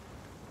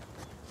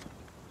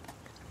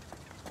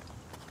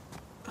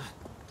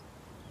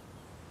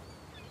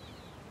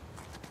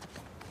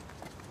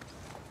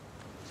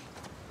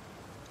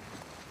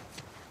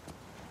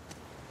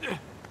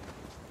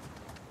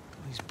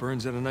 These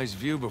Burns had a nice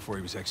view before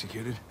he was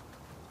executed.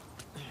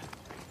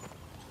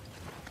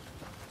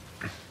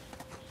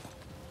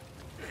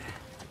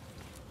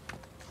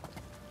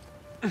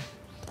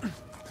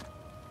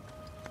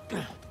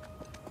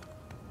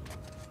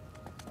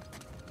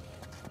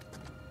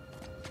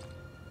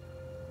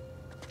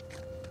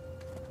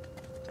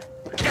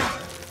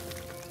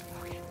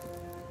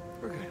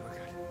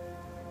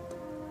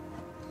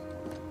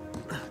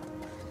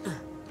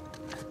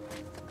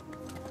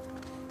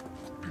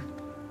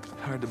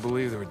 Hard to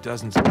believe there were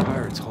dozens of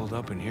pirates holed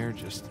up in here,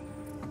 just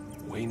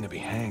waiting to be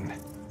hanged.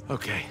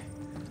 Okay,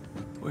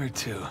 where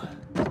to?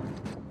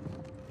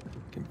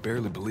 Can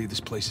barely believe this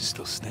place is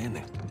still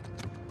standing.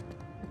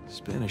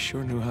 Spanish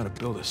sure knew how to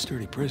build a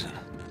sturdy prison.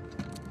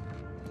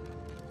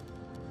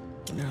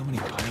 Wonder how many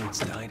pirates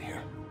died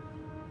here.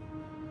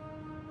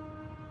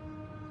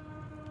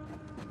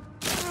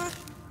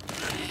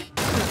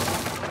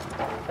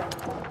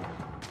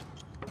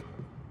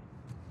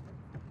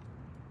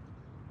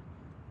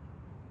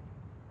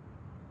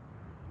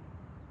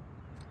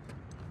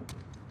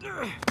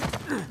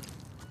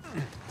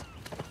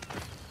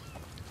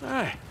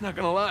 Alright, not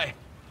gonna lie.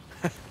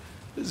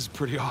 This is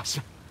pretty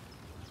awesome.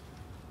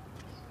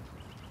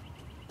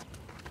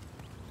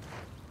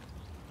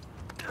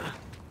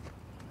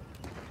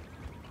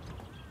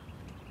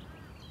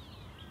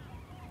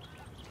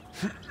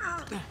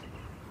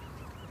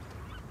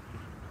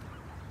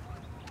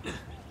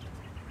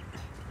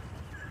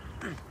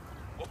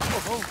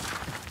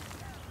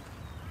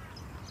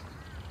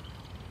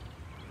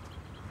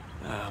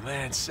 Oh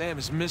man, Sam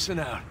is missing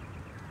out.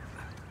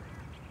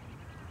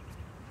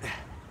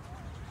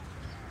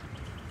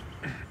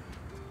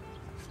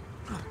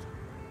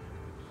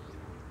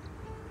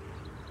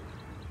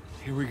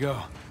 Here we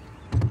go.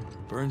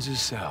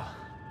 Burns' cell.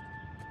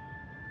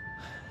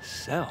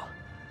 Cell?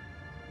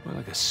 More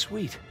like a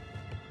suite.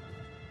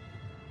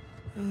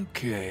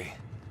 Okay.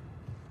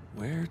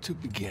 Where to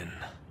begin?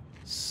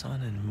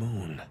 Sun and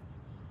moon.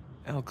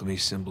 Alchemy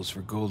symbols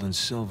for gold and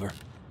silver.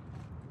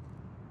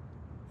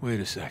 Wait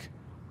a sec.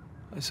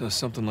 I saw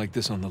something like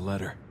this on the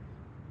letter.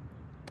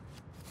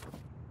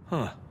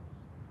 Huh.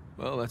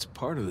 Well, that's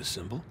part of the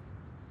symbol.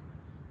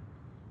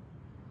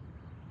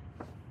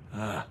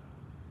 Ah.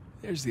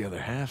 There's the other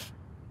half.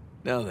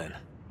 Now then.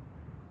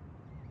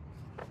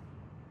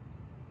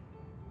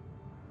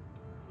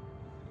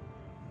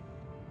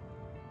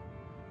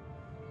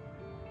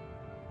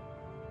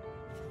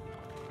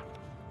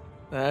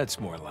 That's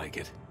more like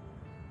it.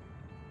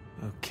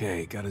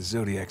 Okay, got a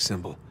zodiac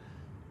symbol.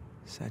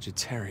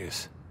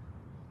 Sagittarius.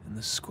 And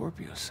the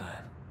Scorpio sign.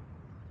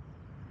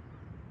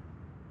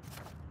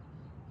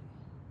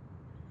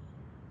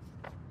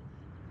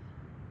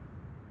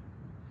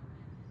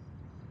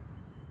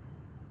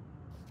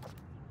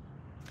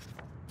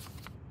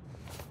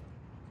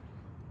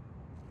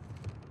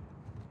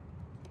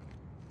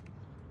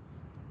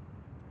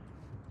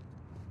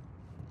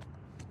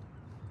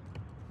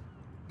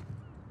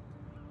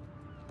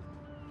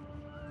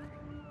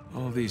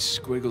 All these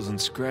squiggles and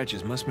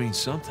scratches must mean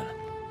something.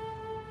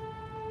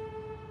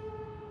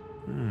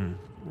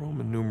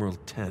 Roman numeral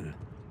 10.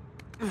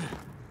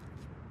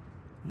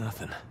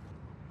 Nothing.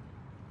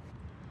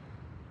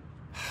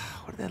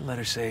 What did that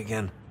letter say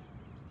again?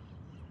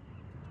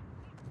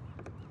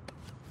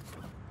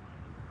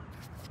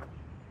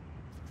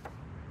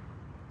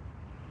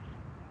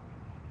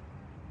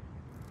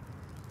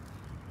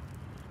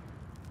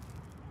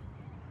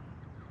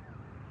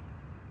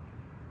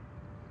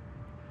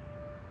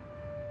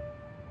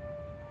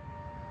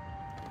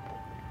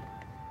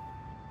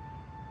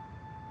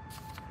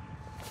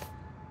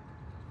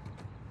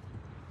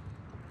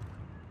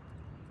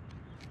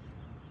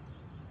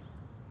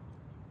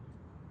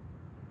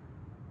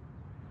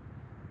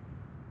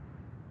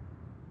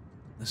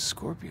 The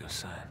Scorpio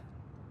sign.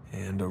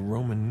 And a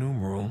Roman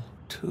numeral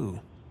 2.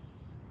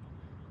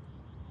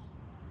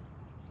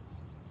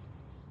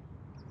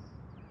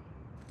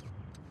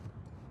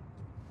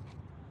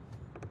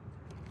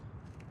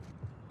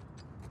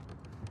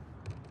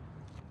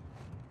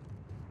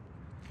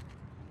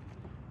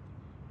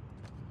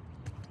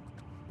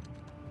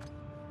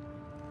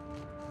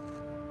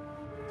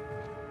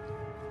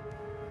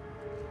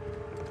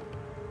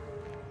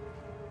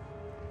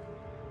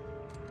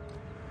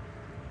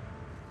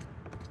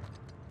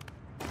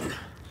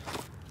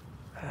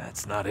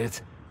 That's not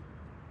it.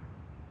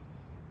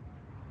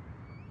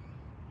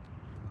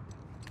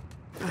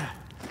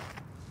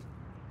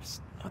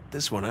 It's not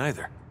this one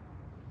either.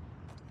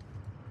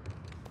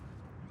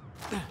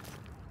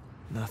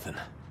 Nothing.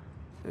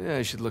 Yeah,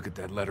 I should look at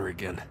that letter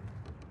again.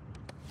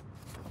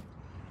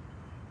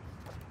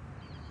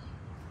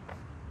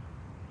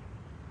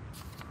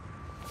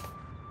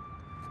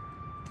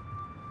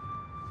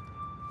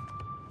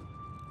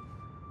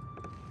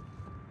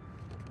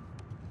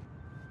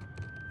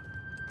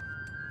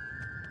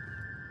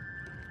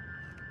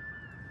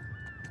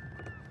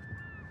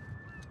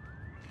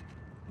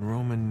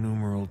 Roman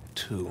numeral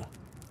 2.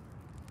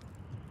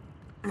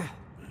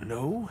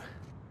 No?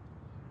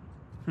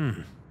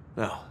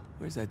 Now,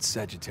 where's that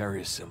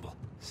Sagittarius symbol?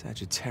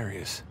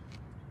 Sagittarius.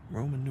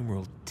 Roman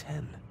numeral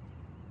 10.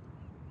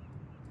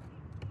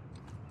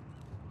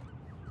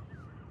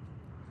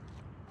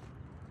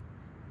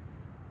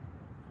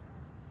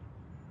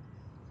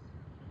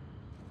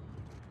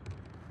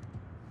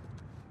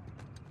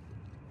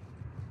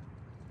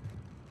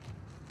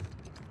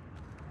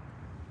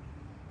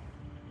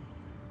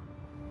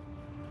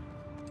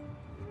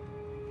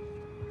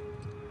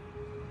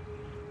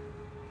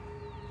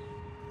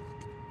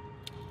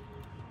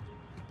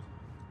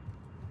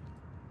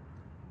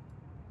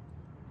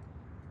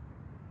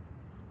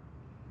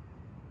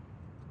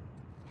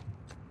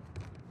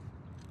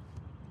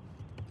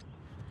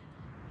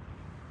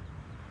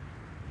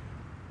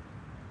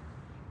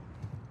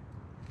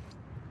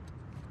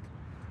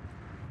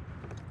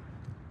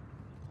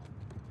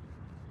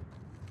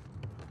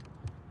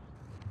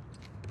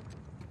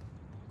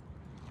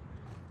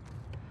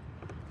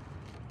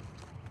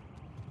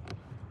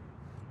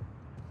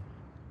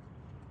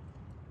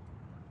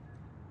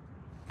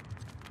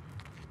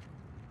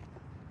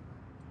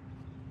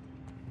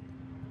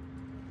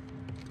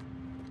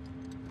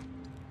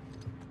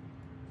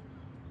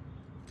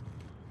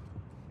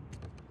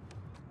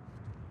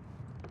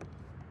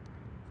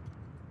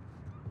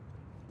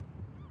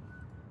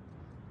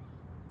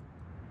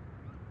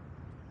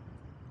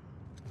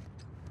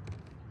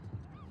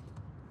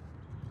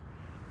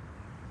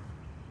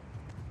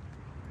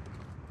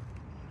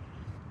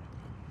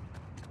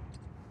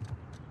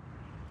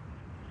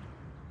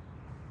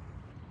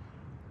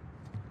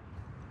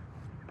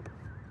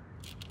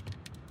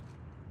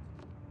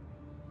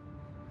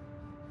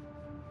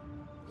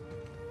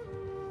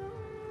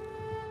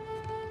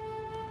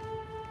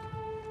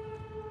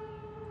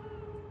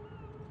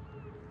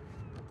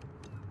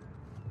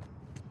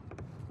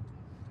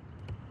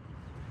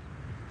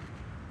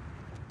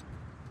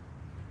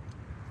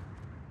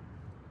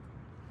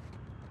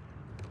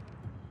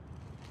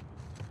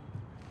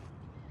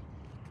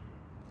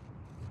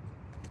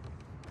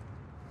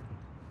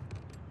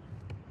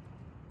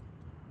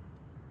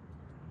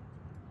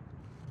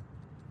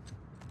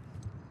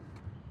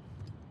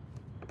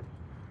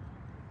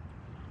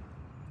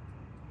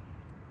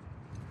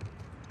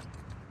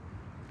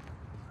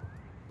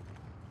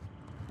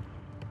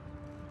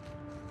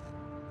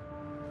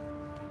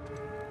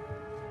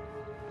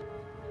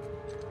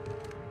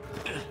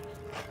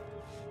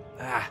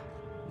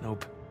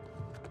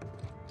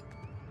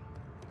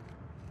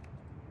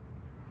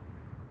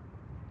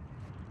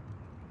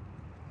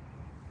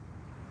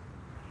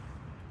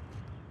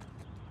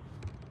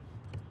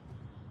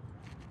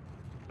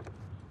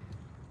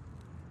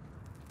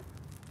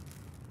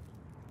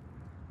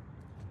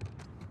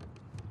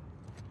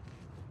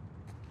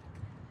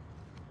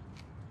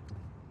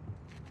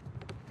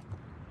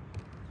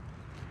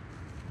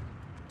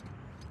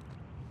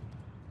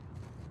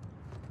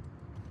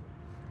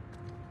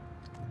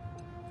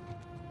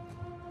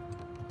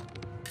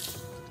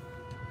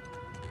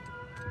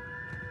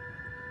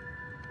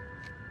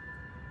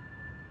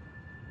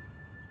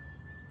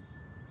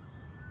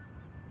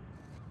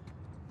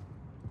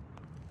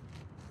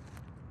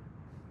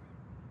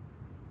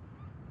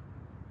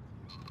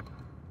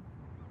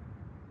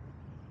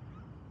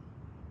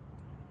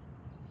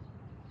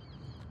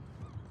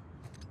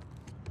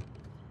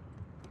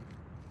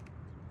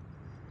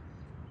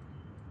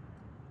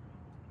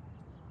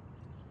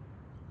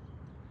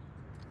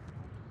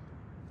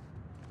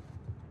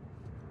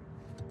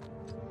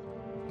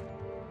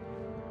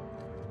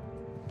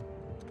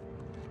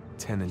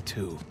 10 and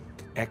 2,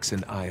 X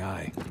and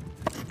II.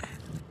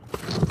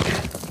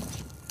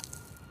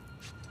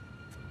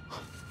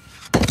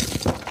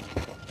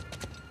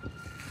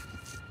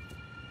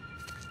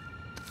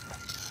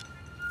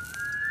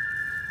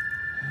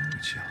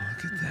 Would you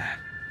look at that?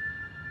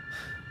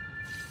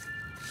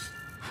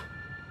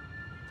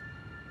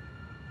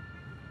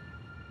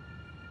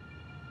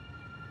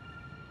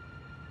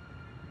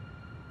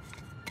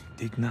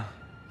 Digna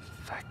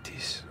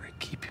factis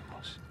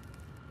recipimus.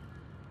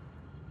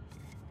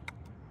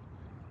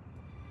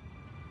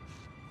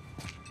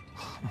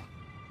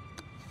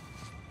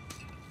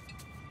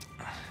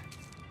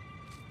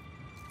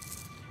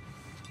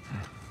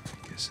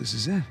 Guess this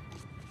is it. All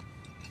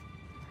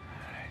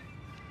right.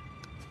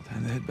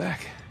 Time to head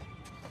back.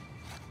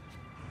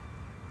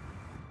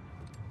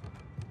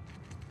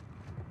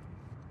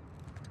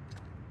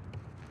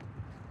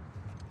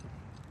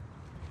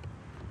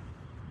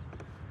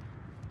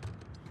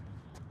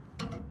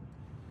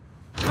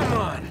 Come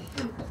on.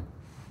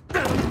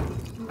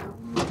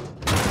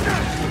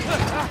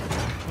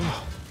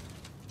 Oh,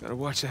 gotta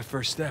watch that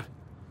first step.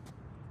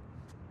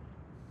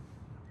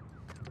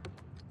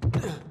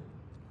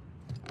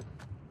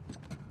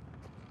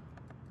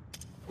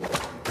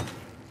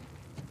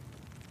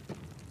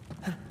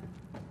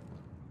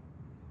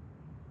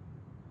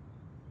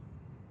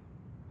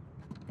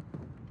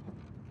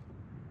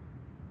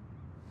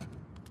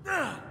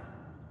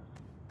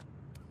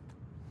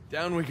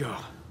 Down we go.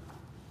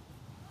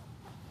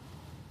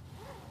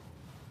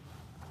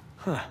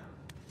 Huh.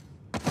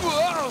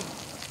 Whoa!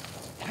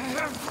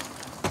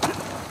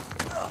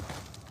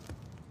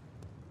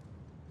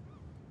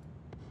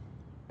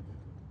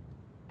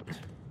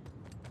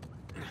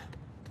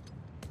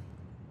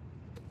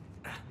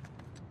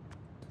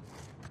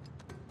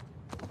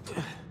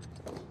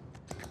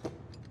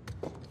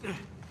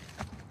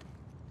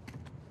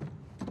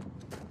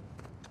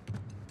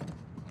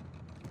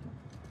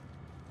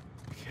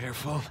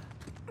 Careful.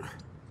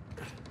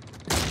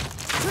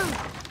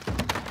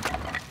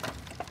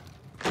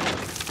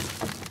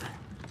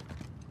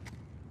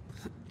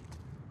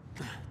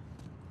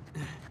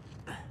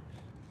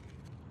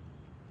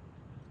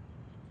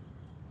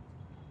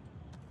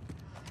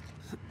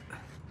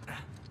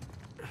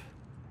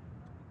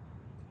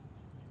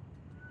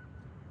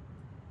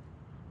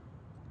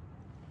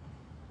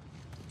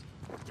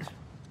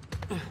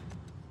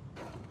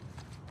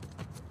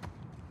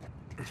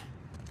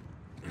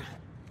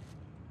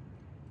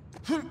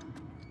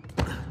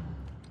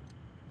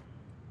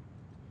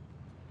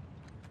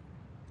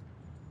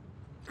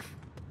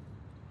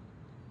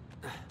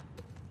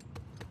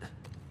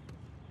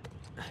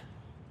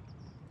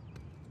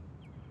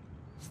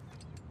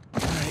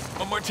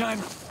 One more time.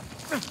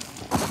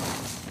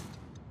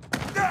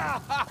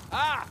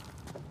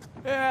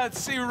 Yeah, let's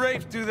see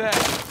Rafe do that.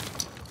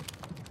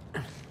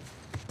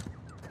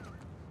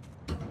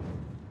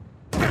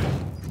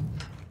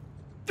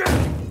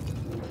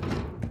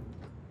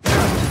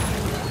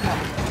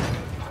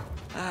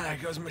 There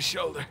goes my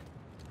shoulder.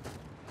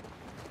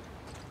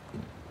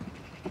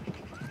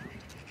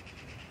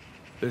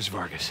 There's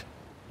Vargas.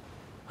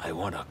 I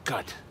want a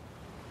cut.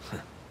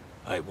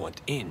 I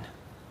want in.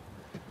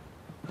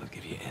 I'll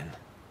give you in.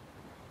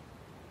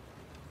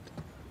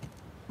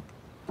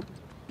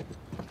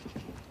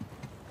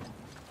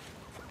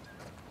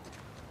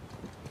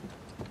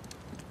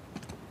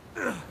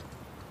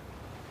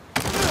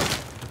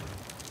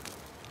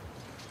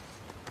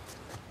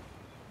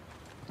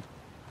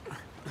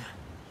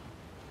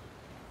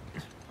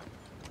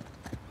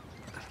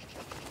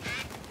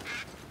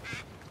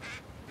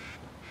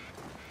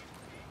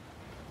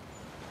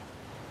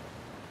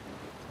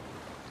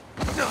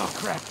 Oh,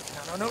 crap.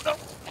 No.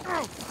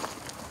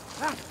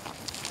 Ah.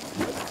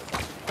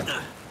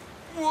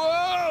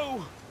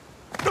 Whoa!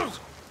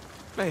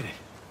 Made it.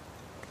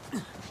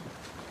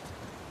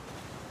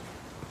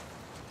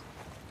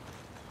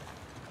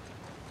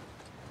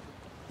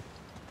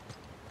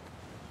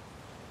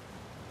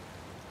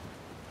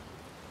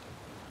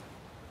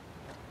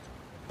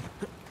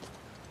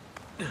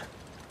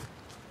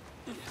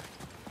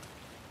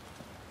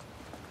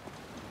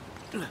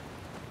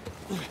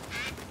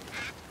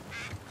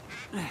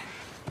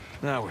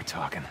 Now we're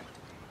talking.